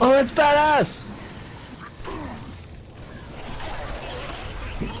 Oh, that's badass!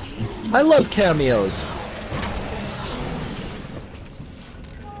 I love cameos.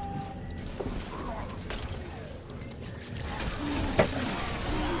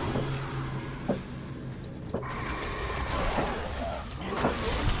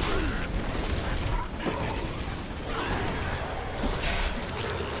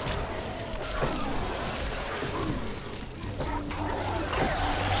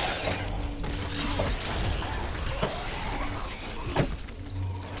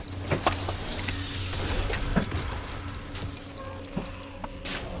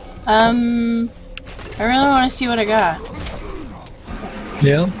 I really want to see what I got.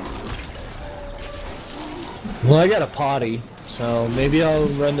 Yeah? Well, I got a potty, so maybe I'll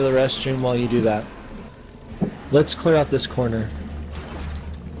run to the restroom while you do that. Let's clear out this corner.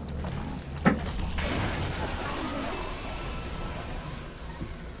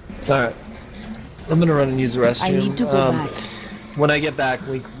 Alright. I'm gonna run and use the restroom. I need to go back. When I get back,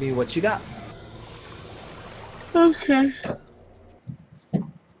 link me what you got. Okay.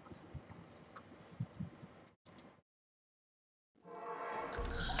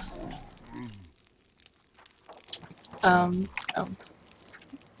 Oh.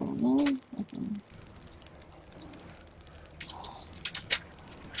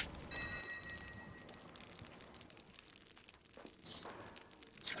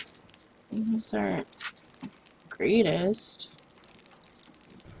 These aren't greatest.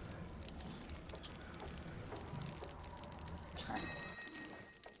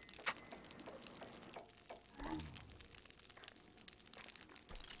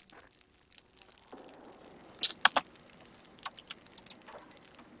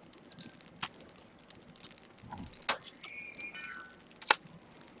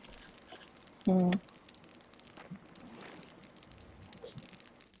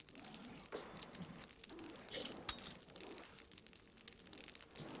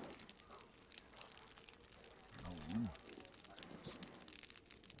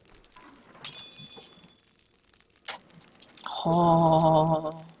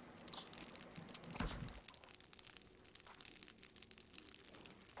 Oh.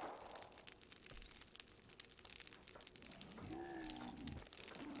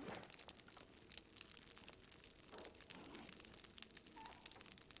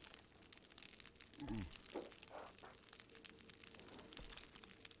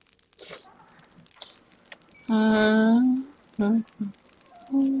 I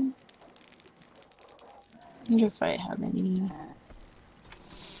wonder if I have any.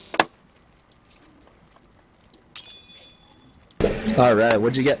 Alright,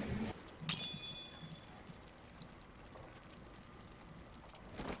 what'd you get?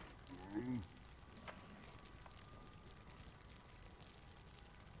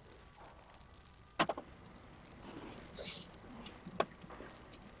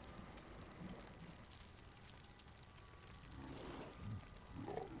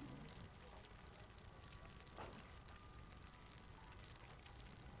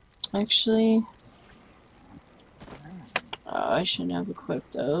 Actually, oh, I shouldn't have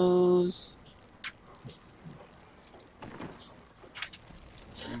equipped those.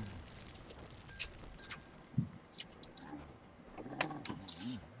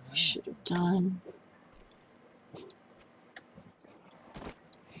 I should have done.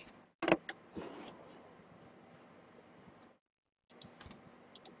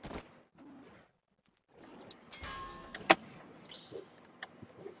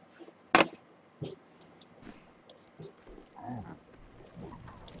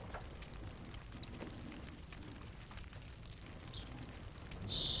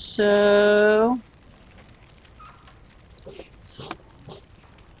 So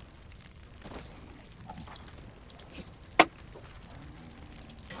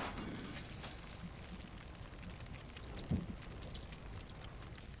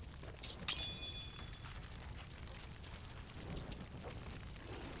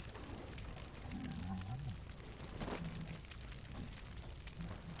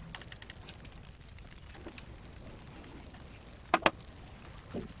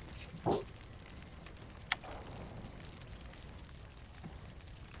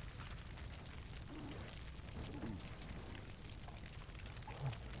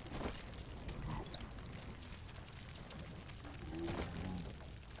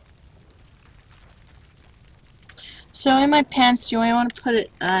So in my pants, do I want to put it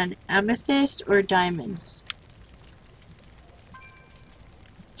an amethyst or diamonds?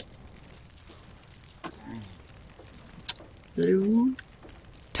 Blue.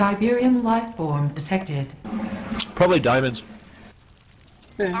 Tiberium life form detected. Probably diamonds.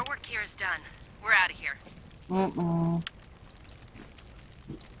 Okay. Our work here is done. We're out of here.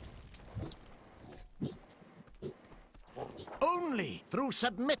 Only through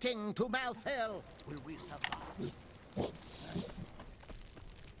submitting to Malthael will we survive.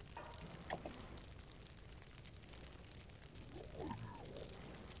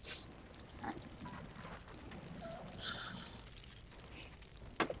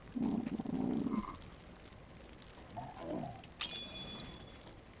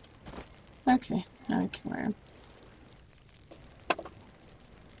 Okay, now I can wear them.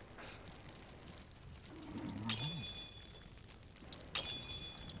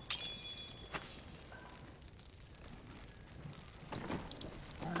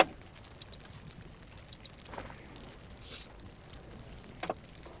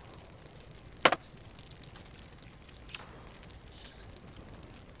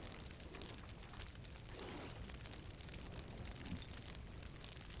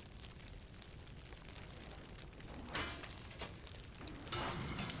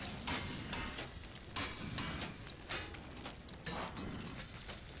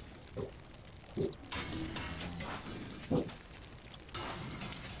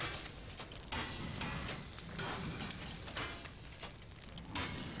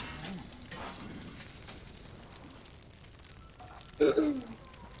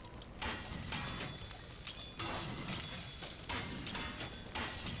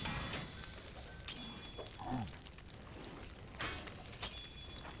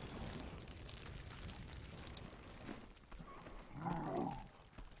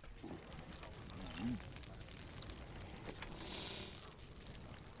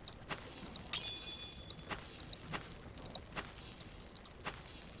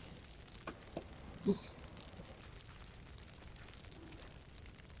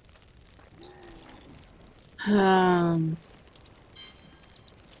 Um.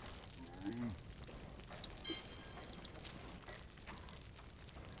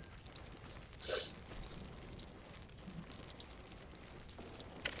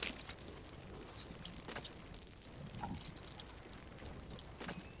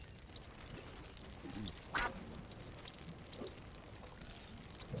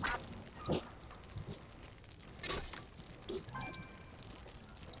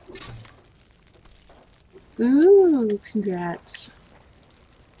 Ooh, congrats.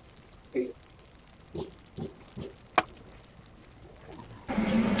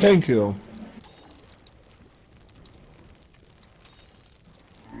 Thank you.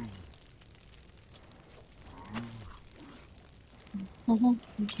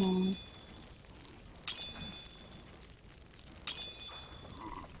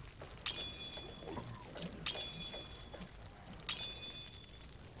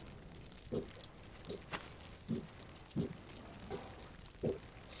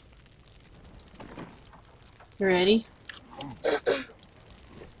 You ready?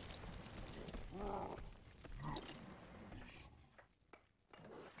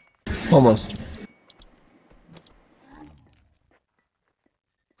 Almost.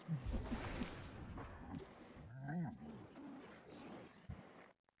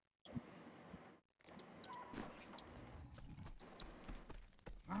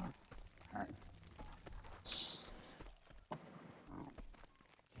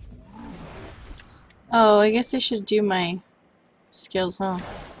 Oh, I guess I should do my skills, huh?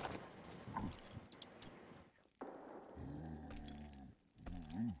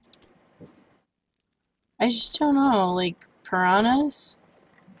 I just don't know, like piranhas?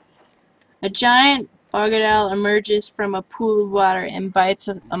 A giant bogodile emerges from a pool of water and bites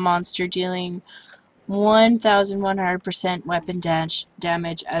a monster, dealing 1,100% weapon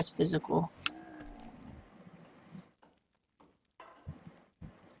damage as physical.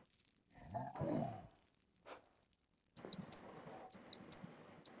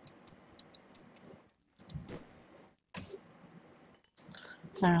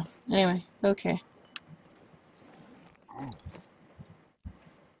 I don't know. Anyway, okay.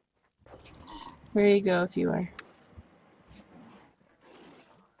 Where you go if you are.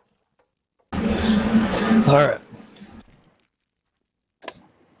 Alright.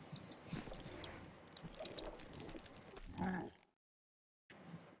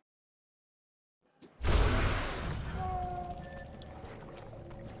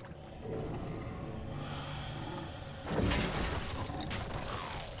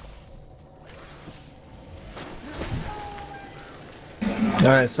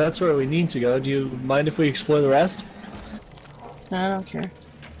 Alright, so that's where we need to go. Do you mind if we explore the rest? I don't care.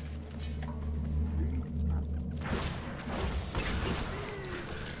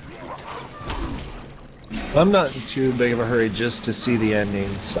 I'm not in too big of a hurry just to see the ending,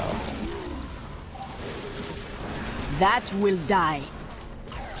 so... That will die.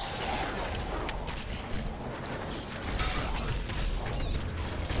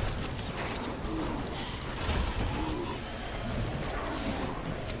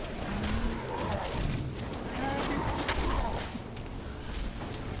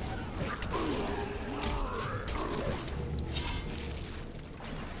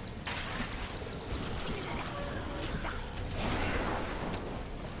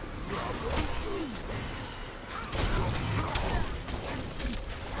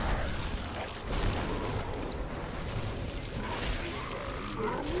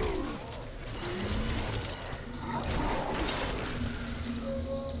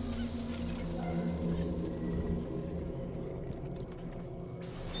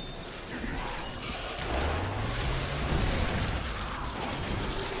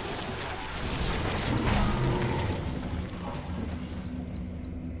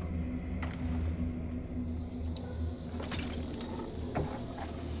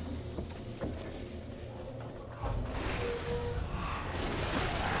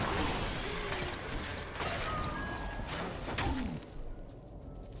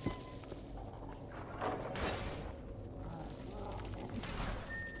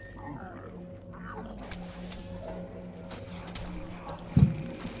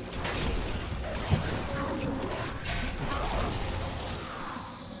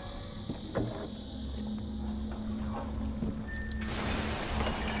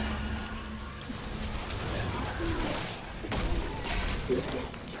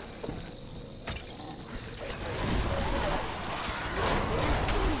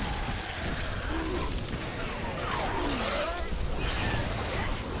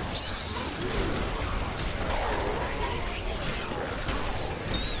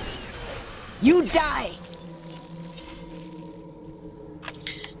 You die!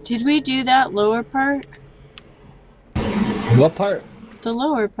 Did we do that lower part? What part? The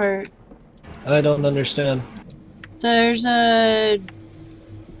lower part. I don't understand. There's a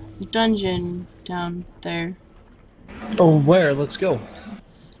dungeon down there. Oh, where? Let's go.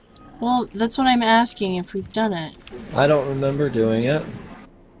 Well, that's what I'm asking, if we've done it. I don't remember doing it.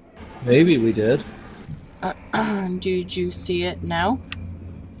 Maybe we did. Did you see it now?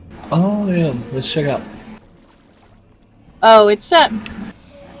 Oh, yeah. Let's check out. Oh, it's that...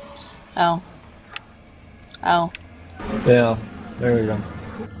 Oh. Oh. Yeah. There we go.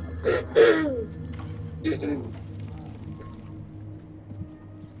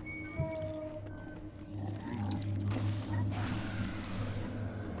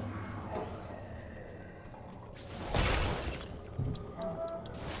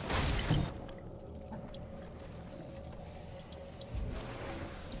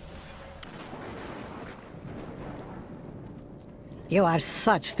 You are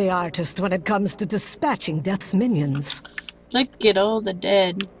such the artist when it comes to dispatching Death's minions. Look at all the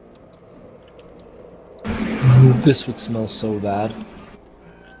dead. This would smell so bad.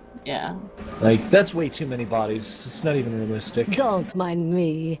 Yeah. Like, that's way too many bodies. It's not even realistic. Don't mind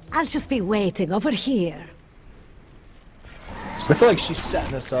me. I'll just be waiting over here. I feel like she's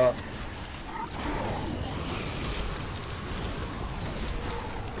setting us up.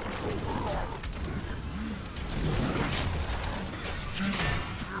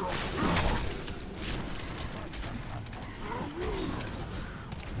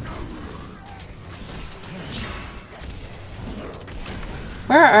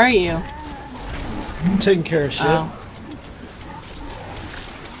 Where are you? I'm taking care of shit. Oh.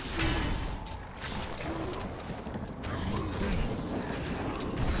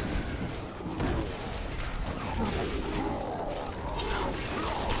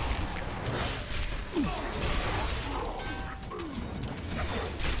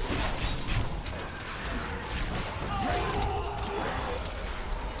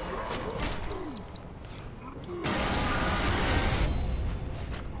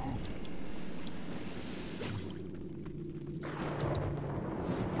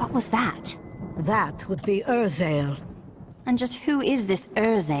 What was that? That would be Urzael. And just who is this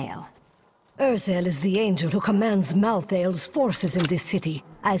Urzael? Urzael is the angel who commands Malthael's forces in this city.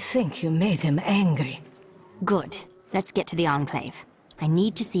 I think you made him angry. Good. Let's get to the Enclave. I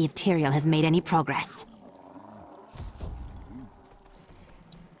need to see if Tyrael has made any progress.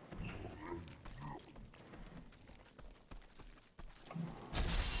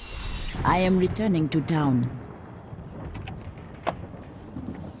 I am returning to town.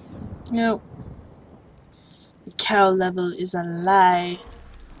 Nope. The cow level is a lie.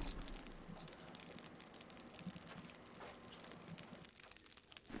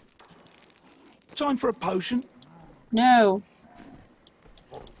 Time for a potion? No.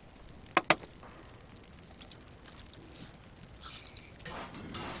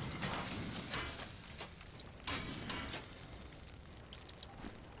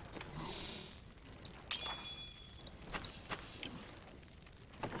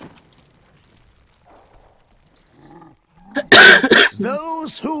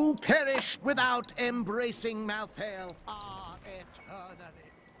 Those who perish without embracing Malthael are eternally.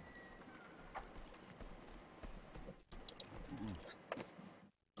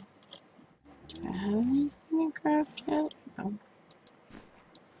 Do I have anything to craft yet? No.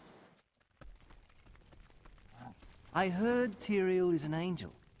 I heard Tyrael is an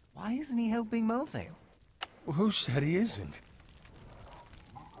angel. Why isn't he helping Malthael? Well, who said he isn't?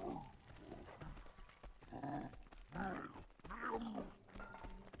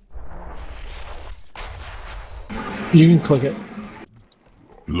 You can click it.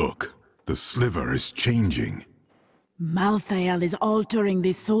 Look, the sliver is changing. Malthael is altering the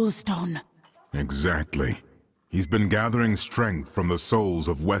soulstone. Exactly. He's been gathering strength from the souls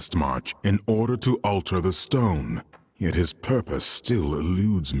of Westmarch in order to alter the stone. Yet his purpose still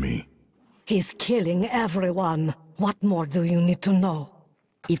eludes me. He's killing everyone. What more do you need to know?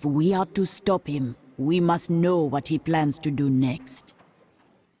 If we are to stop him, we must know what he plans to do next.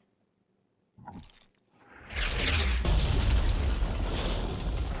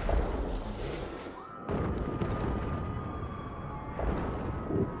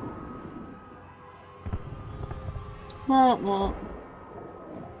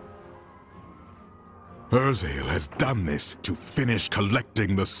 Urzael has done this to finish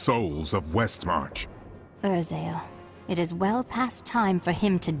collecting the souls of Westmarch. Urzael, it is well past time for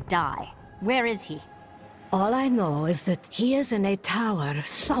him to die. Where is he? All I know is that he is in a tower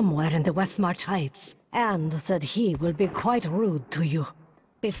somewhere in the Westmarch Heights, and that he will be quite rude to you.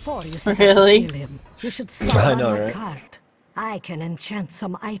 Before you set out to kill him, you should stop I on know, my right? cart. I can enchant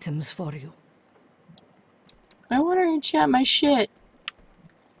some items for you. I want to enchant my shit.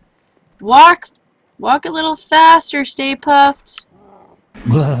 Walk a little faster, Stay Puffed.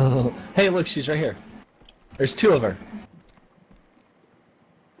 Hey, look, she's right here. There's two of her.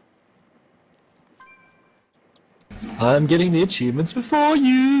 I'm getting the achievements before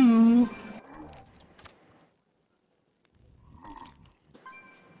you.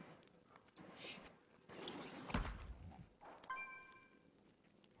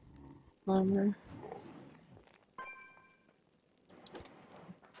 Lumber.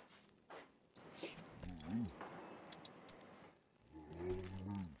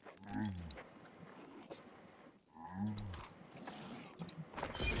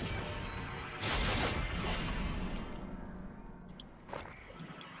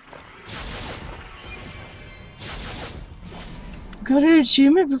 Got an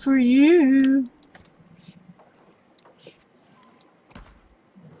achievement before you.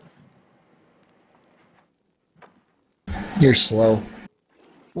 You're slow.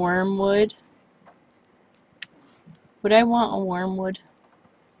 Wormwood. Would I want a wormwood?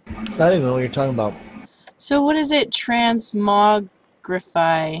 I don't even know what you're talking about. So what is it?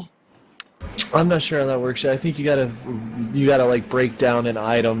 Transmogrify. I'm not sure how that works yet. I think you gotta like break down an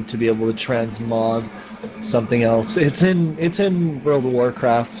item to be able to transmog something else. It's in World of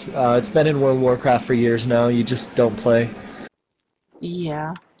Warcraft. It's been in World of Warcraft for years now. You just don't play.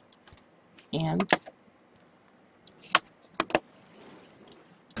 Yeah. And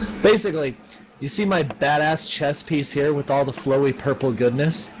basically, you see my badass chess piece here with all the flowy purple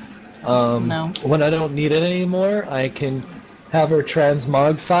goodness? No. When I don't need it anymore, I can have her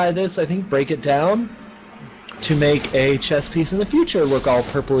transmogrify this, I think, break it down to make a chess piece in the future look all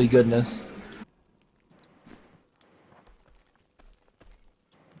purpley goodness.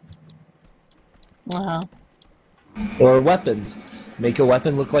 Or weapons. Make a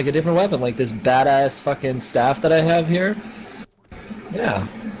weapon look like a different weapon, like this badass fucking staff that I have here. Yeah.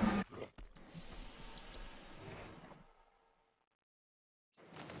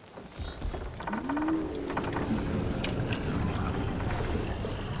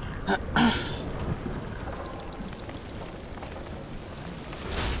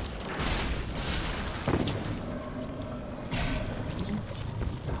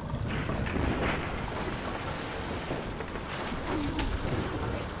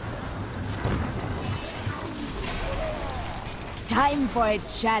 Time for a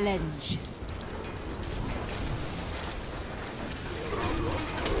challenge.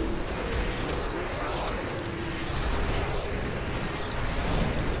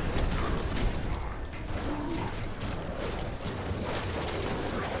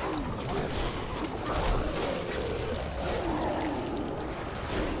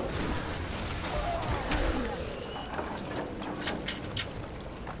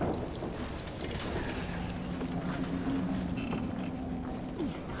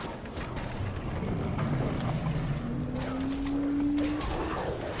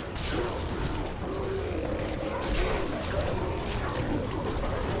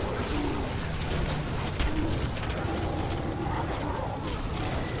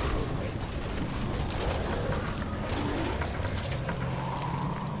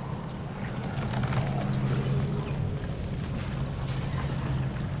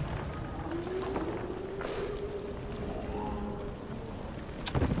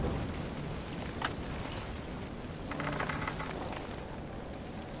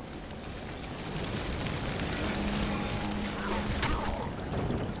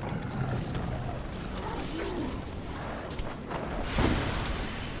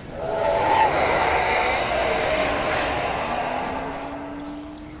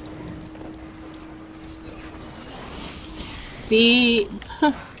 Be...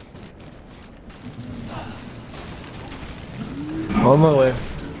 On my way.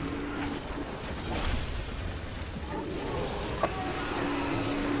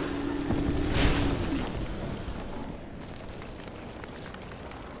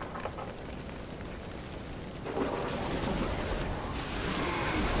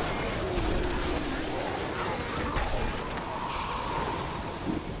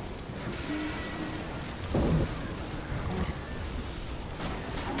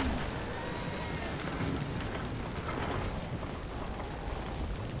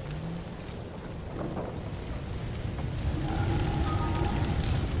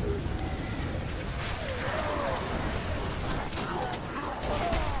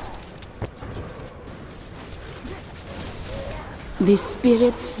 The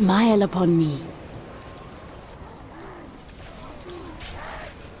spirits smile upon me.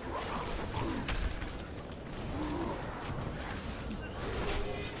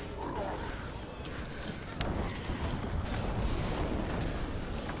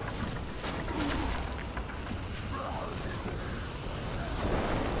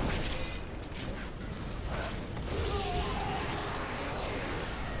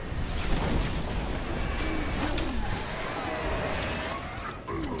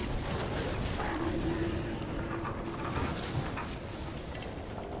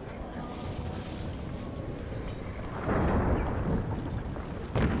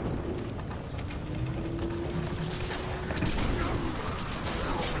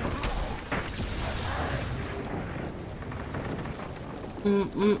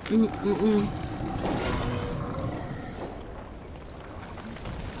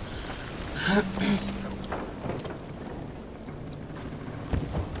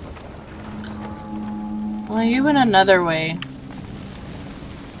 Well, you went another way.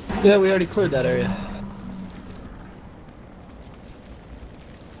 Yeah, we already cleared that area.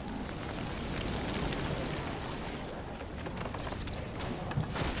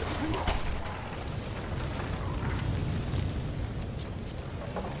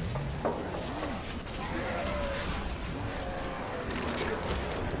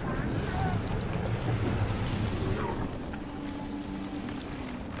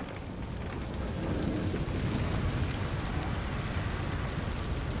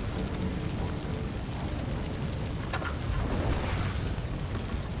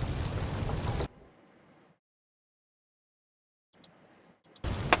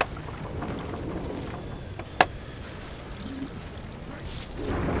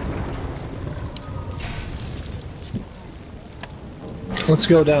 Let's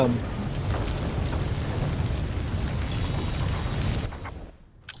go down.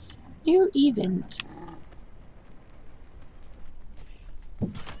 New event.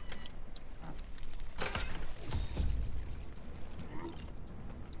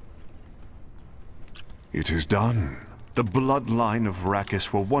 It is done. The bloodline of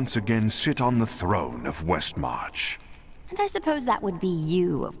Rakis will once again sit on the throne of Westmarch. And I suppose that would be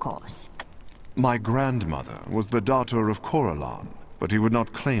you, of course. My grandmother was the daughter of Coralon, but he would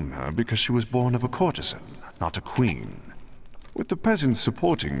not claim her because she was born of a courtesan, not a queen. With the peasants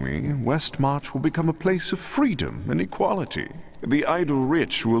supporting me, Westmarch will become a place of freedom and equality. The idle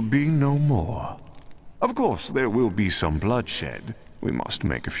rich will be no more. Of course, there will be some bloodshed. We must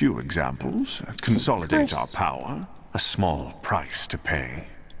make a few examples, consolidate our power. A small price to pay.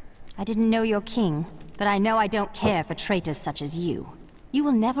 I didn't know your king, but I know I don't care for traitors such as you. You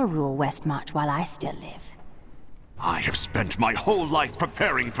will never rule Westmarch while I still live. I have spent my whole life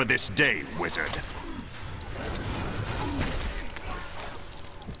preparing for this day, wizard.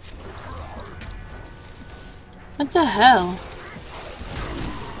 What the hell?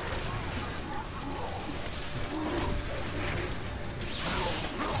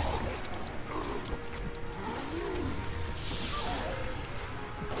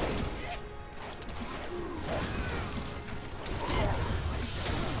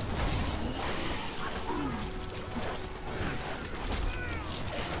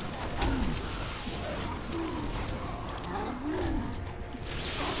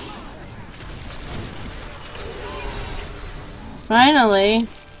 Finally.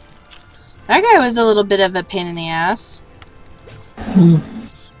 That guy was a little bit of a pain in the ass.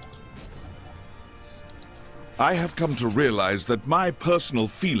 I have come to realize that my personal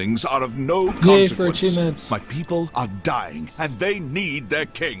feelings are of no consequence. My people are dying, and they need their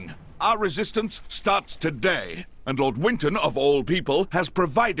king. Our resistance starts today, and Lord Winton, of all people, has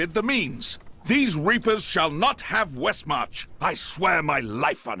provided the means. These reapers shall not have Westmarch. I swear my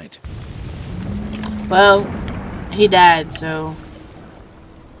life on it. Well, he died, so...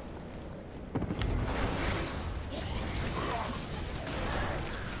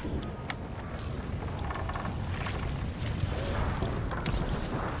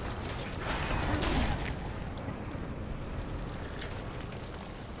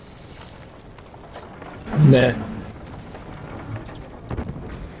 Nah.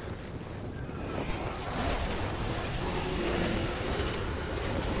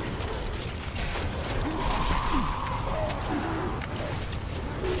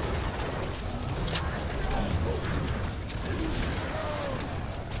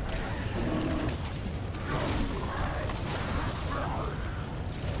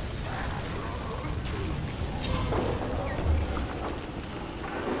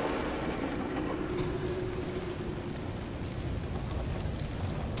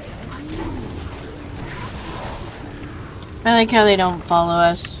 I like how they don't follow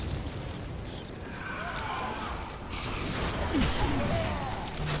us.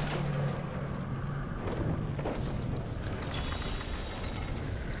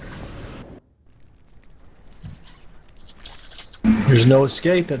 There's no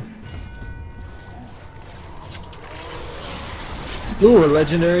escaping. Ooh, a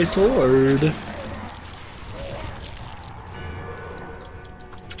legendary sword.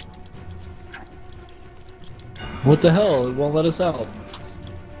 What the hell? It won't let us out.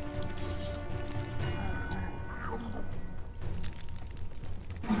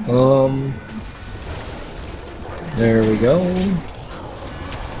 There we go.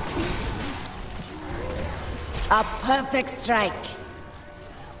 A perfect strike.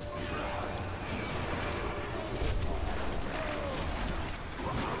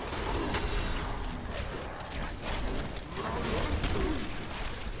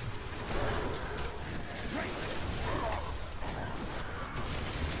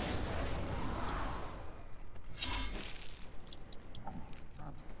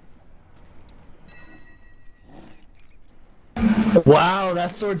 Wow,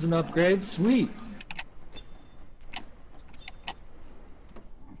 that sword's an upgrade. Sweet.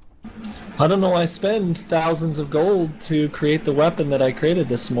 I don't know why I spend thousands of gold to create the weapon that I created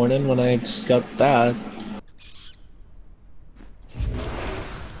this morning when I just got that.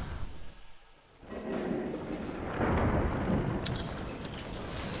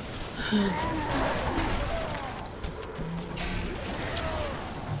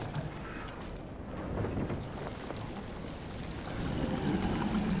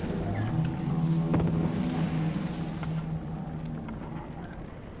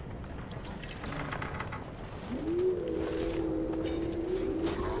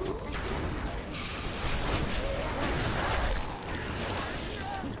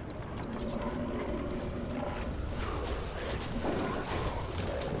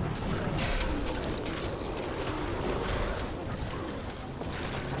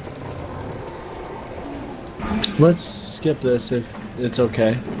 Let's skip this if it's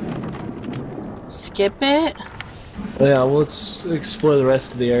okay. Skip it? Yeah, let's explore the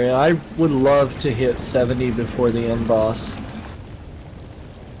rest of the area. I would love to hit 70 before the end boss.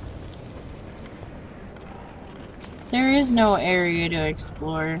 There is no area to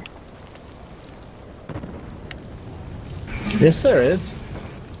explore. Yes, there is.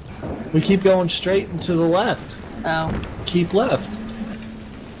 We keep going straight and to the left. Oh. Keep left.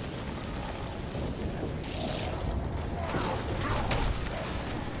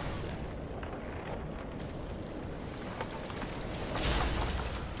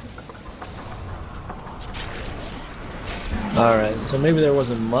 Alright, so maybe there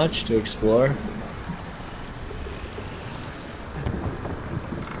wasn't much to explore.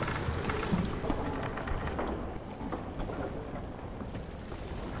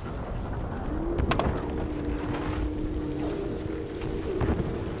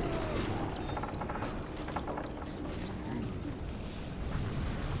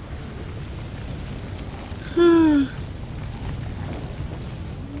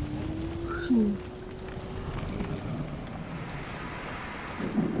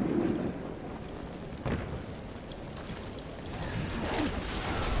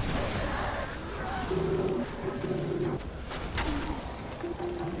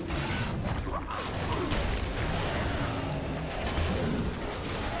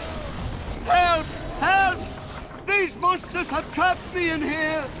 Help! Help! These monsters have trapped me in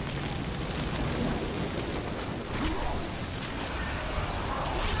here!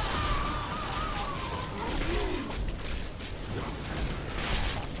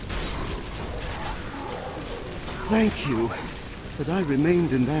 Thank you. Had I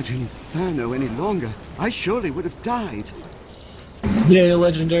remained in that inferno any longer, I surely would have died. Yay,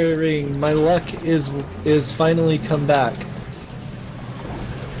 legendary ring. My luck is finally come back.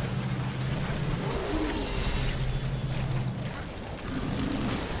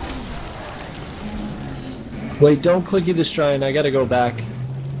 Wait, don't clicky the shrine. I gotta go back.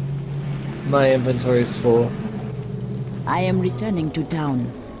 My inventory is full. I am returning to town.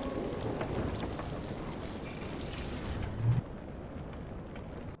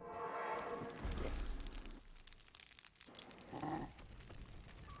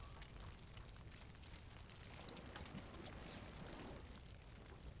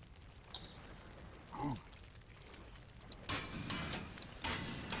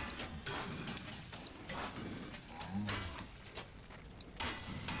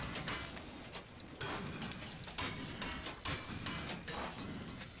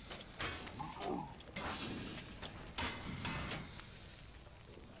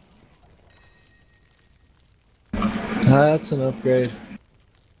 That's an upgrade.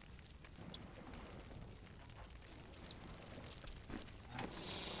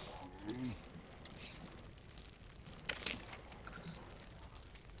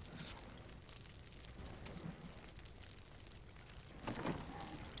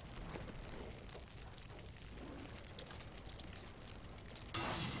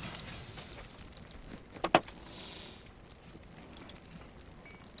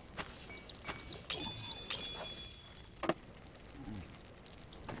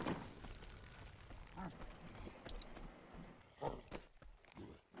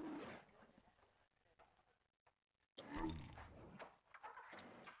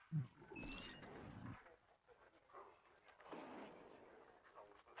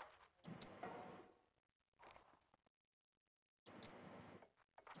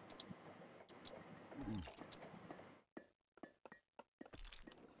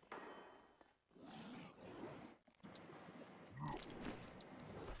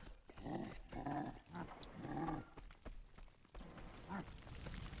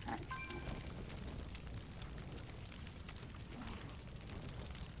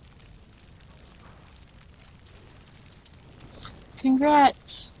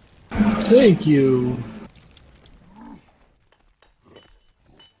 Congrats. Thank you.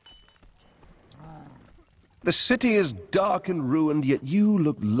 The city is dark and ruined, yet you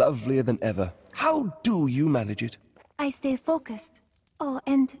look lovelier than ever. How do you manage it? I stay focused. Oh,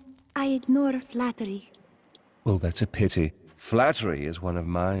 and I ignore flattery. Well, that's a pity. Flattery is one of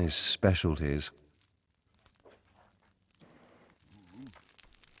my specialties.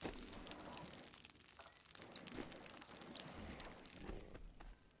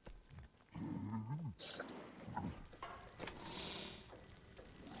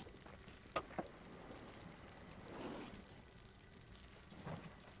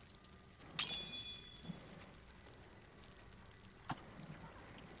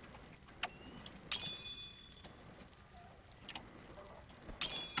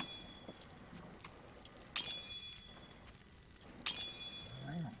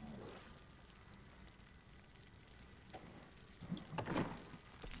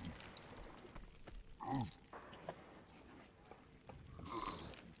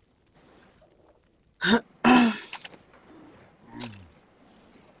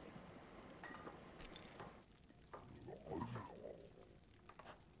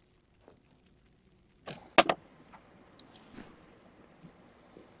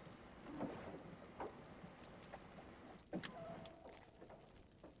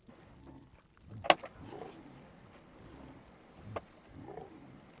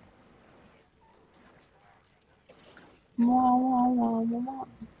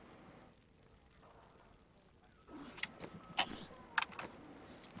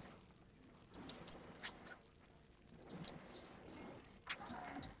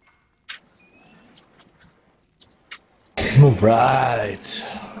 Alright.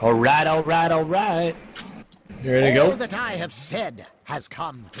 Alright. You ready to All go? that I have said has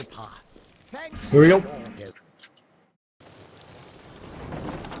come to pass. Thanks. Here we go.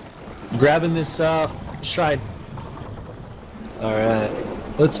 Grabbing this shrine. Alright.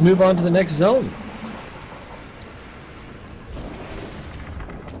 Let's move on to the next zone.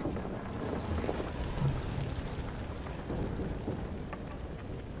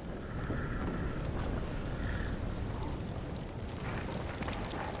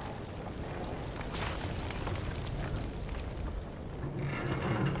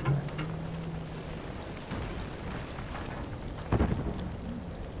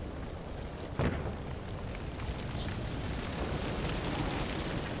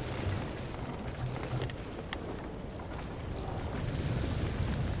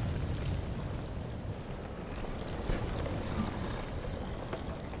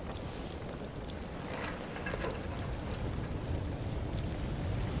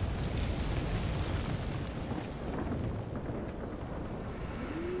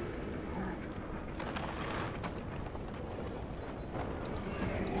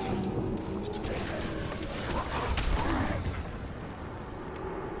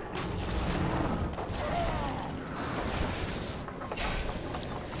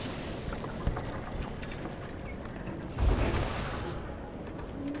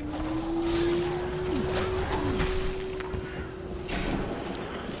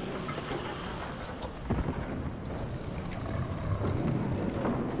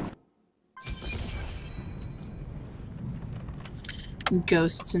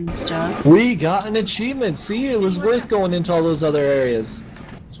 Ghosts and stuff. We got an achievement. See, it was worth going into all those other areas.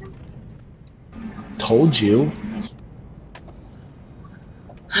 Told you.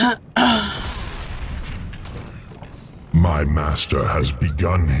 My master has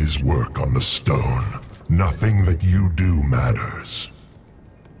begun his work on the stone. Nothing that you do matters.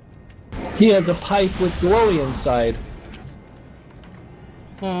 He has a pipe with glowy inside.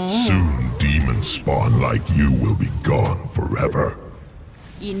 Soon demons spawn like you will be gone forever.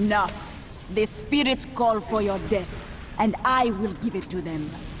 Enough. The spirits call for your death, and I will give it to them.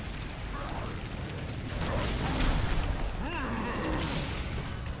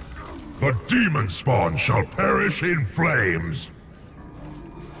 The demon spawn shall perish in flames.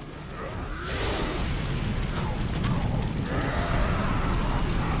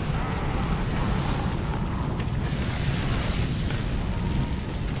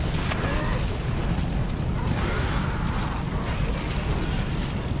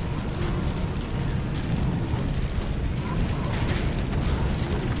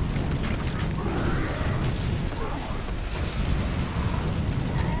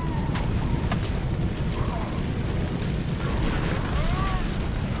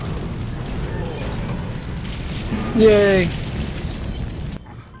 Yay!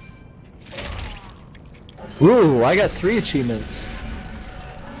 Ooh, I got 3 achievements.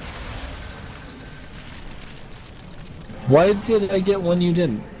 Why did I get one you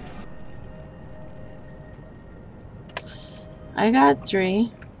didn't? I got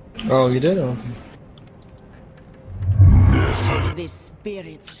 3. Oh, you did? Okay. The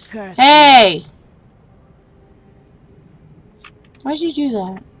spirits curse. Hey! Why'd you do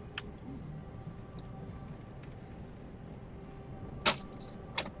that?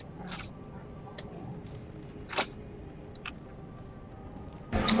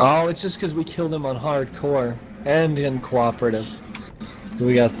 Oh, it's just because we killed him on hardcore and in cooperative. So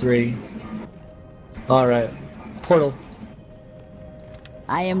we got 3. Alright. Portal.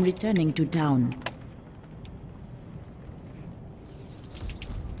 I am returning to town.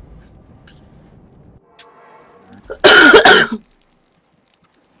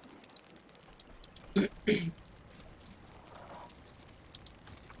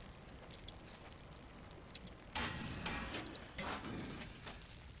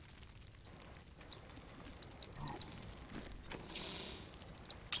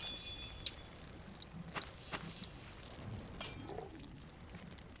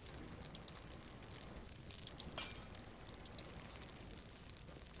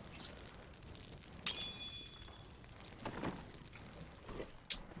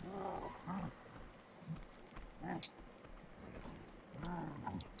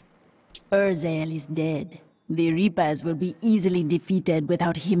 Urzael is dead. The Reapers will be easily defeated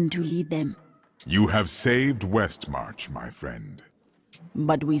without him to lead them. You have saved Westmarch, my friend.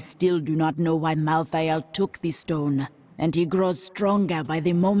 But we still do not know why Malthael took the stone, and he grows stronger by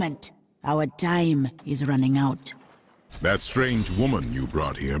the moment. Our time is running out. That strange woman you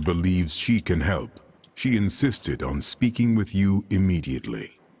brought here believes she can help. She insisted on speaking with you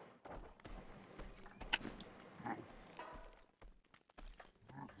immediately.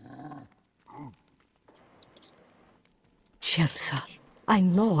 Chelsea, I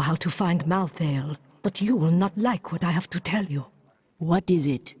know how to find Malthael, but you will not like what I have to tell you. What is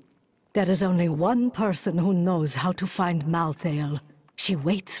it? There is only one person who knows how to find Malthael. She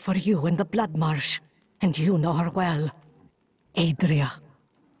waits for you in the Blood Marsh, and you know her well. Adria.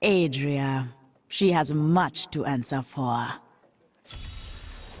 Adria. She has much to answer for.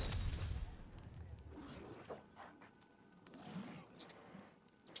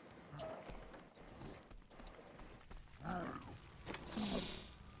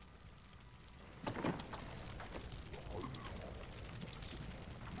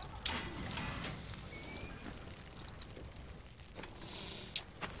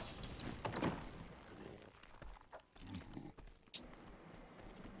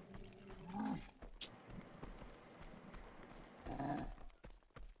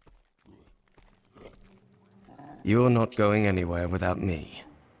 You're not going anywhere without me.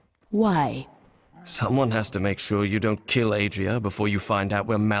 Why? Someone has to make sure you don't kill Adria before you find out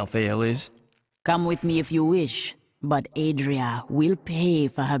where Malthael is. Come with me if you wish, but Adria will pay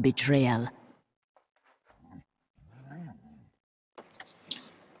for her betrayal.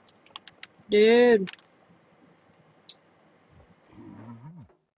 Dude.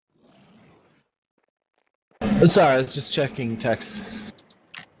 Sorry, I was just checking text.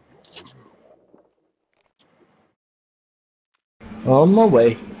 On my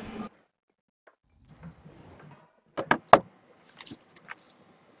way.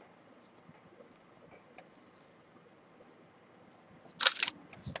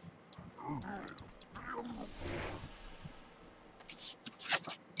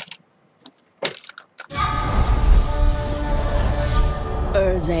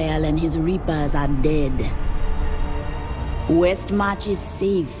 Urzael and his Reapers are dead. Westmarch is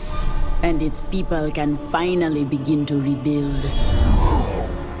safe, and its people can finally begin to rebuild.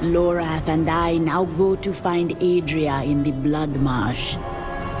 Lorath and I now go to find Adria in the Blood Marsh.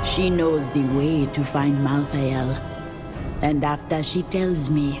 She knows the way to find Malthael, and after she tells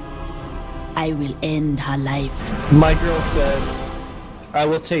me, I will end her life. My girl said, I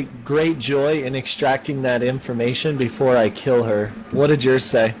will take great joy in extracting that information before I kill her. What did yours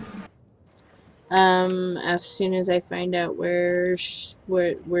say? As soon as I find out where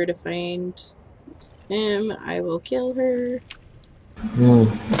to find him, I will kill her.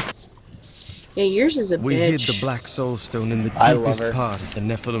 Yeah, yours is a bitch. We hid the Black Soul Stone in the deepest part of the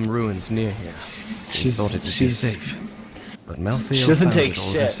Nephilim ruins near here. We thought it would be safe. But Malthael she doesn't found take it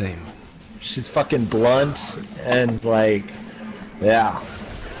all shit. the same. She's fucking blunt and like, yeah,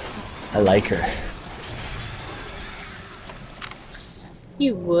 I like her.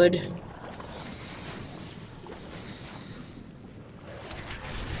 You would.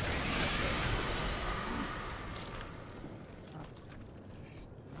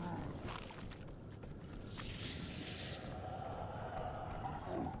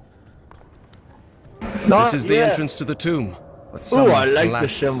 This is the entrance to the tomb. But Ooh, I someone's like the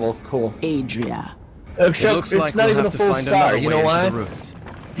collapsed symbol. Cool. Adria. Except it looks it's like not we'll even a have to full find star. another You way know into why? the ruins.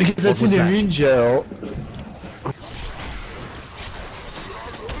 Because What it's was an that? angel.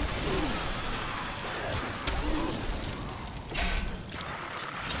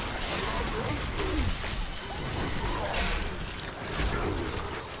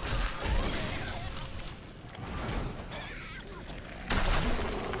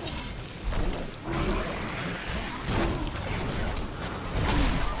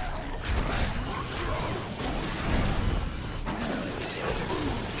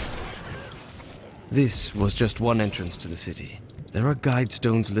 This was just one entrance to the city. There are guide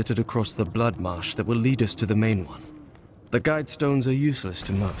stones littered across the Blood Marsh that will lead us to the main one. The guide stones are useless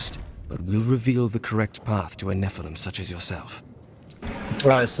to most, but will reveal the correct path to a Nephilim such as yourself.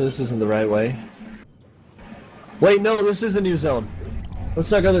 Right, so this isn't the right way. Wait, no, this is a new zone.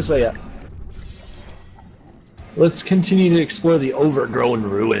 Let's not go this way yet. Let's continue to explore the overgrown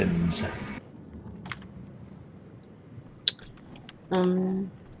ruins.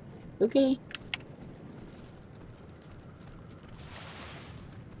 Okay.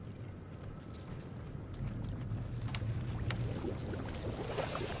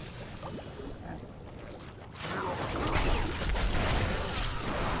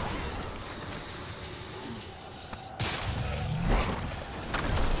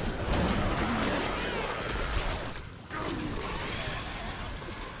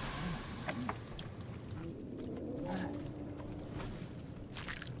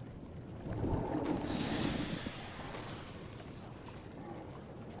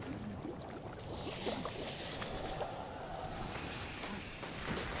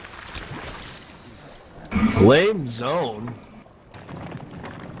 Lame zone.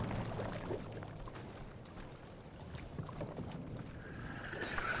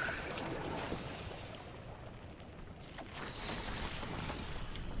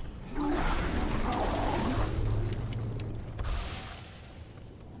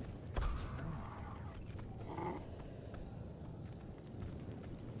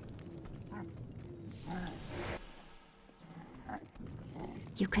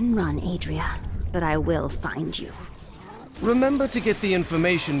 You can run, Adria, but I will find you. Remember to get the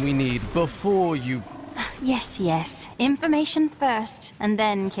information we need before you... Yes, yes. Information first, and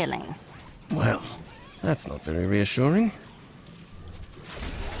then killing. Well, that's not very reassuring.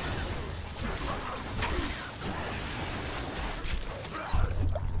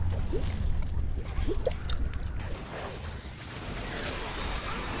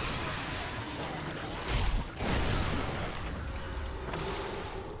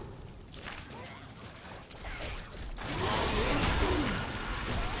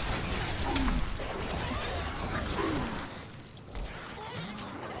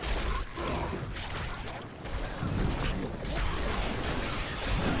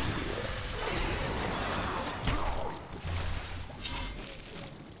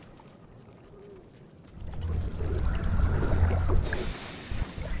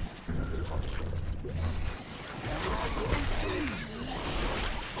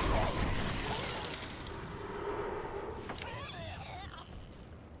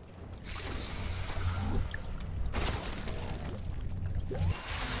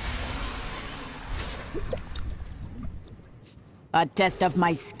 A test of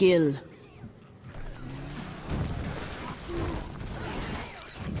my skill.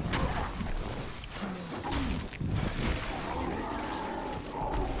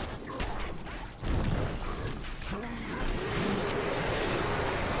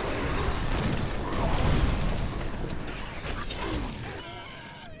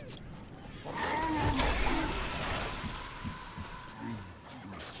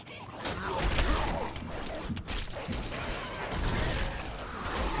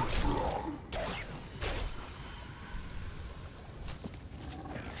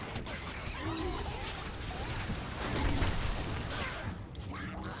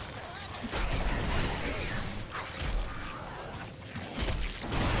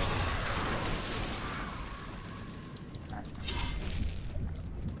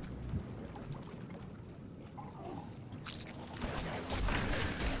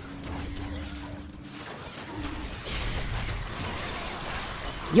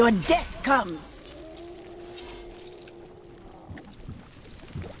 Your death comes!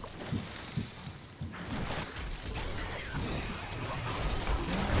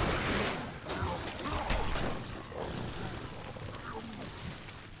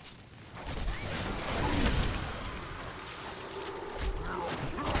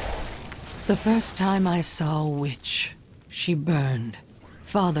 The first time I saw a witch, she burned.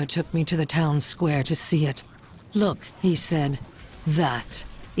 Father took me to the town square to see it. Look, he said, that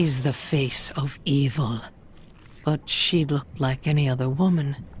is the face of evil. But she looked like any other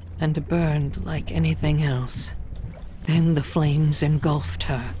woman, and burned like anything else. Then the flames engulfed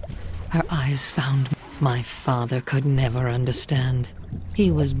her. Her eyes found me. My father could never understand.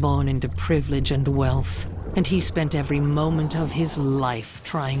 He was born into privilege and wealth, and he spent every moment of his life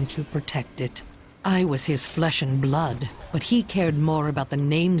trying to protect it. I was his flesh and blood, but he cared more about the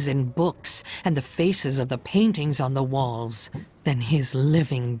names in books and the faces of the paintings on the walls than his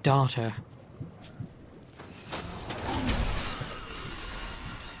living daughter.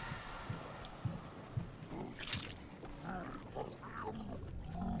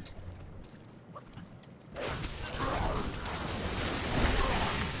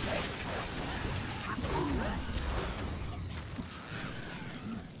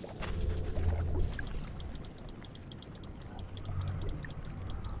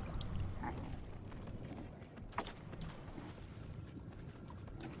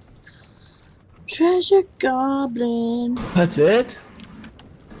 Treasure Goblin. That's it?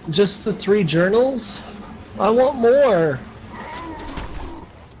 Just the 3 journals? I want more.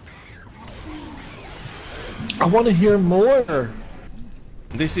 I want to hear more.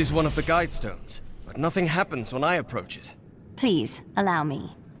 This is one of the guide stones, but nothing happens when I approach it. Please, allow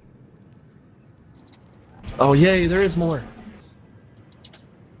me. Oh yay, there is more.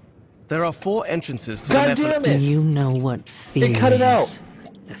 There are 4 entrances to God the damn Do it! you know what fear It cut it is? out.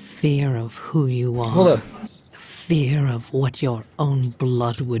 The fear of who you are. Hold up. The fear of what your own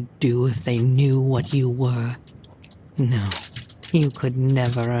blood would do if they knew what you were. No, you could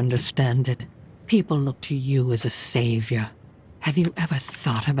never understand it. People look to you as a savior. Have you ever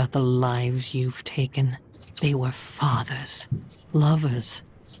thought about the lives you've taken? They were fathers, lovers,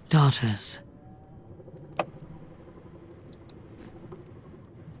 daughters.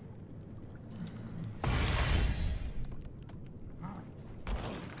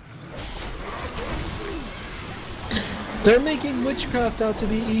 They're making witchcraft out to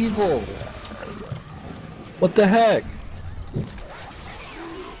be evil. What the heck?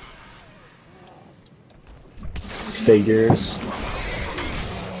 Figures.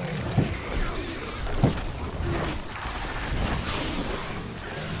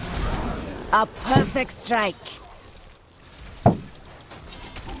 A perfect strike.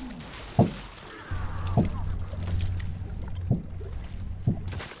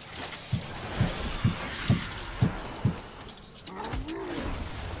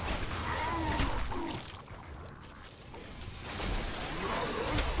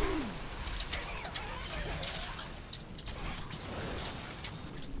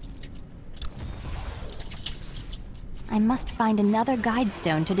 I must find another guide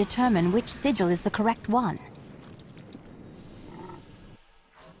stone to determine which sigil is the correct one.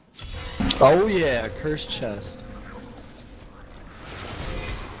 Oh yeah, cursed chest.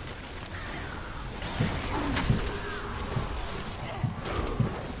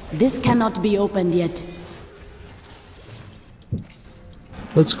 This cannot be opened yet.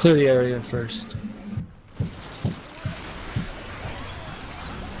 Let's clear the area first.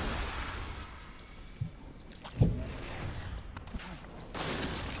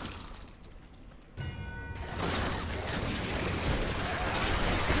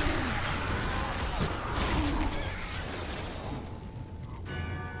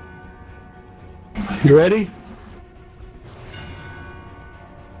 You ready?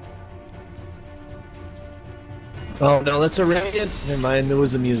 Oh no, that's a radiant. Never mind, there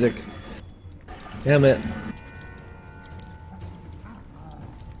was the music. Damn it.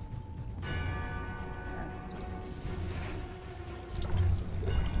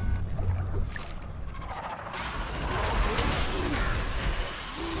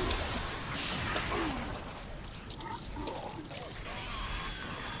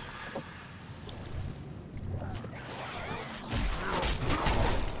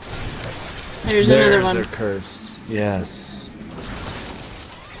 There's another one. They're cursed. Yes.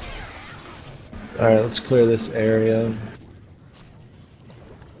 Alright, let's clear this area.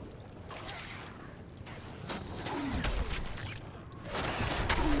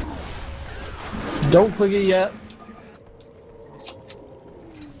 Don't click it yet.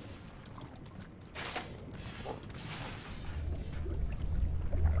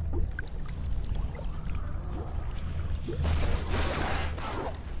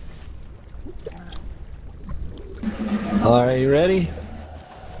 Alright, you ready?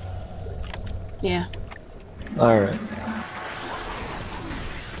 Yeah. Alright.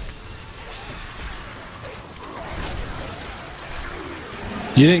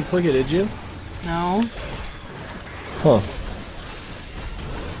 You didn't click it, did you? No. Huh.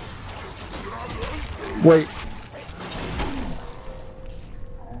 Wait.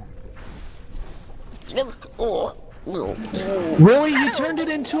 Really? He turned it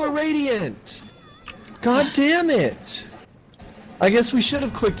into a radiant! God damn it! I guess we should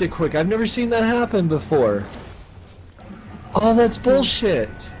have clicked it quick. I've never seen that happen before. Oh, that's bullshit.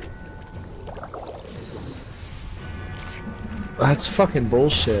 That's fucking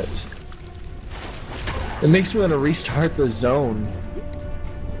bullshit. It makes me want to restart the zone.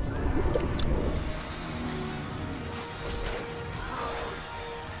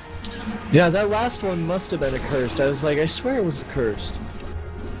 Yeah, that last one must have been a cursed. I was like, I swear it was a cursed.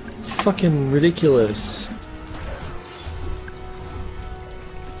 Fucking ridiculous.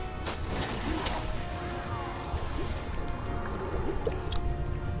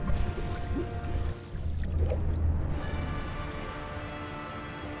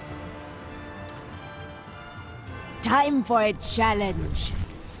 Time for a challenge.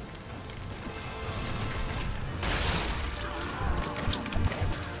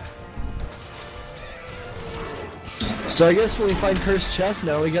 So I guess when we find cursed chests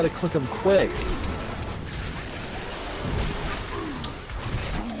now, we gotta click them quick.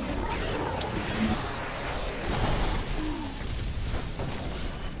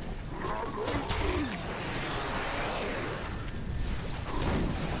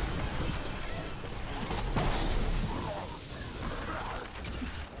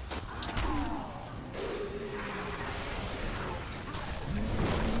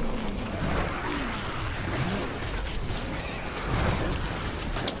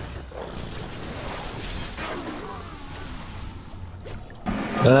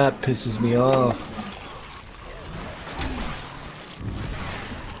 That pisses me off.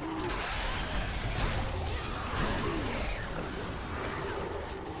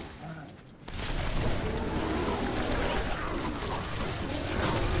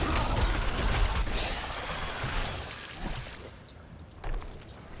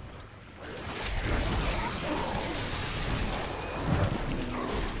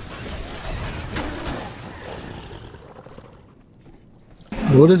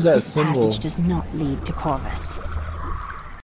 What is that this symbol? Passage does not lead to Corvus.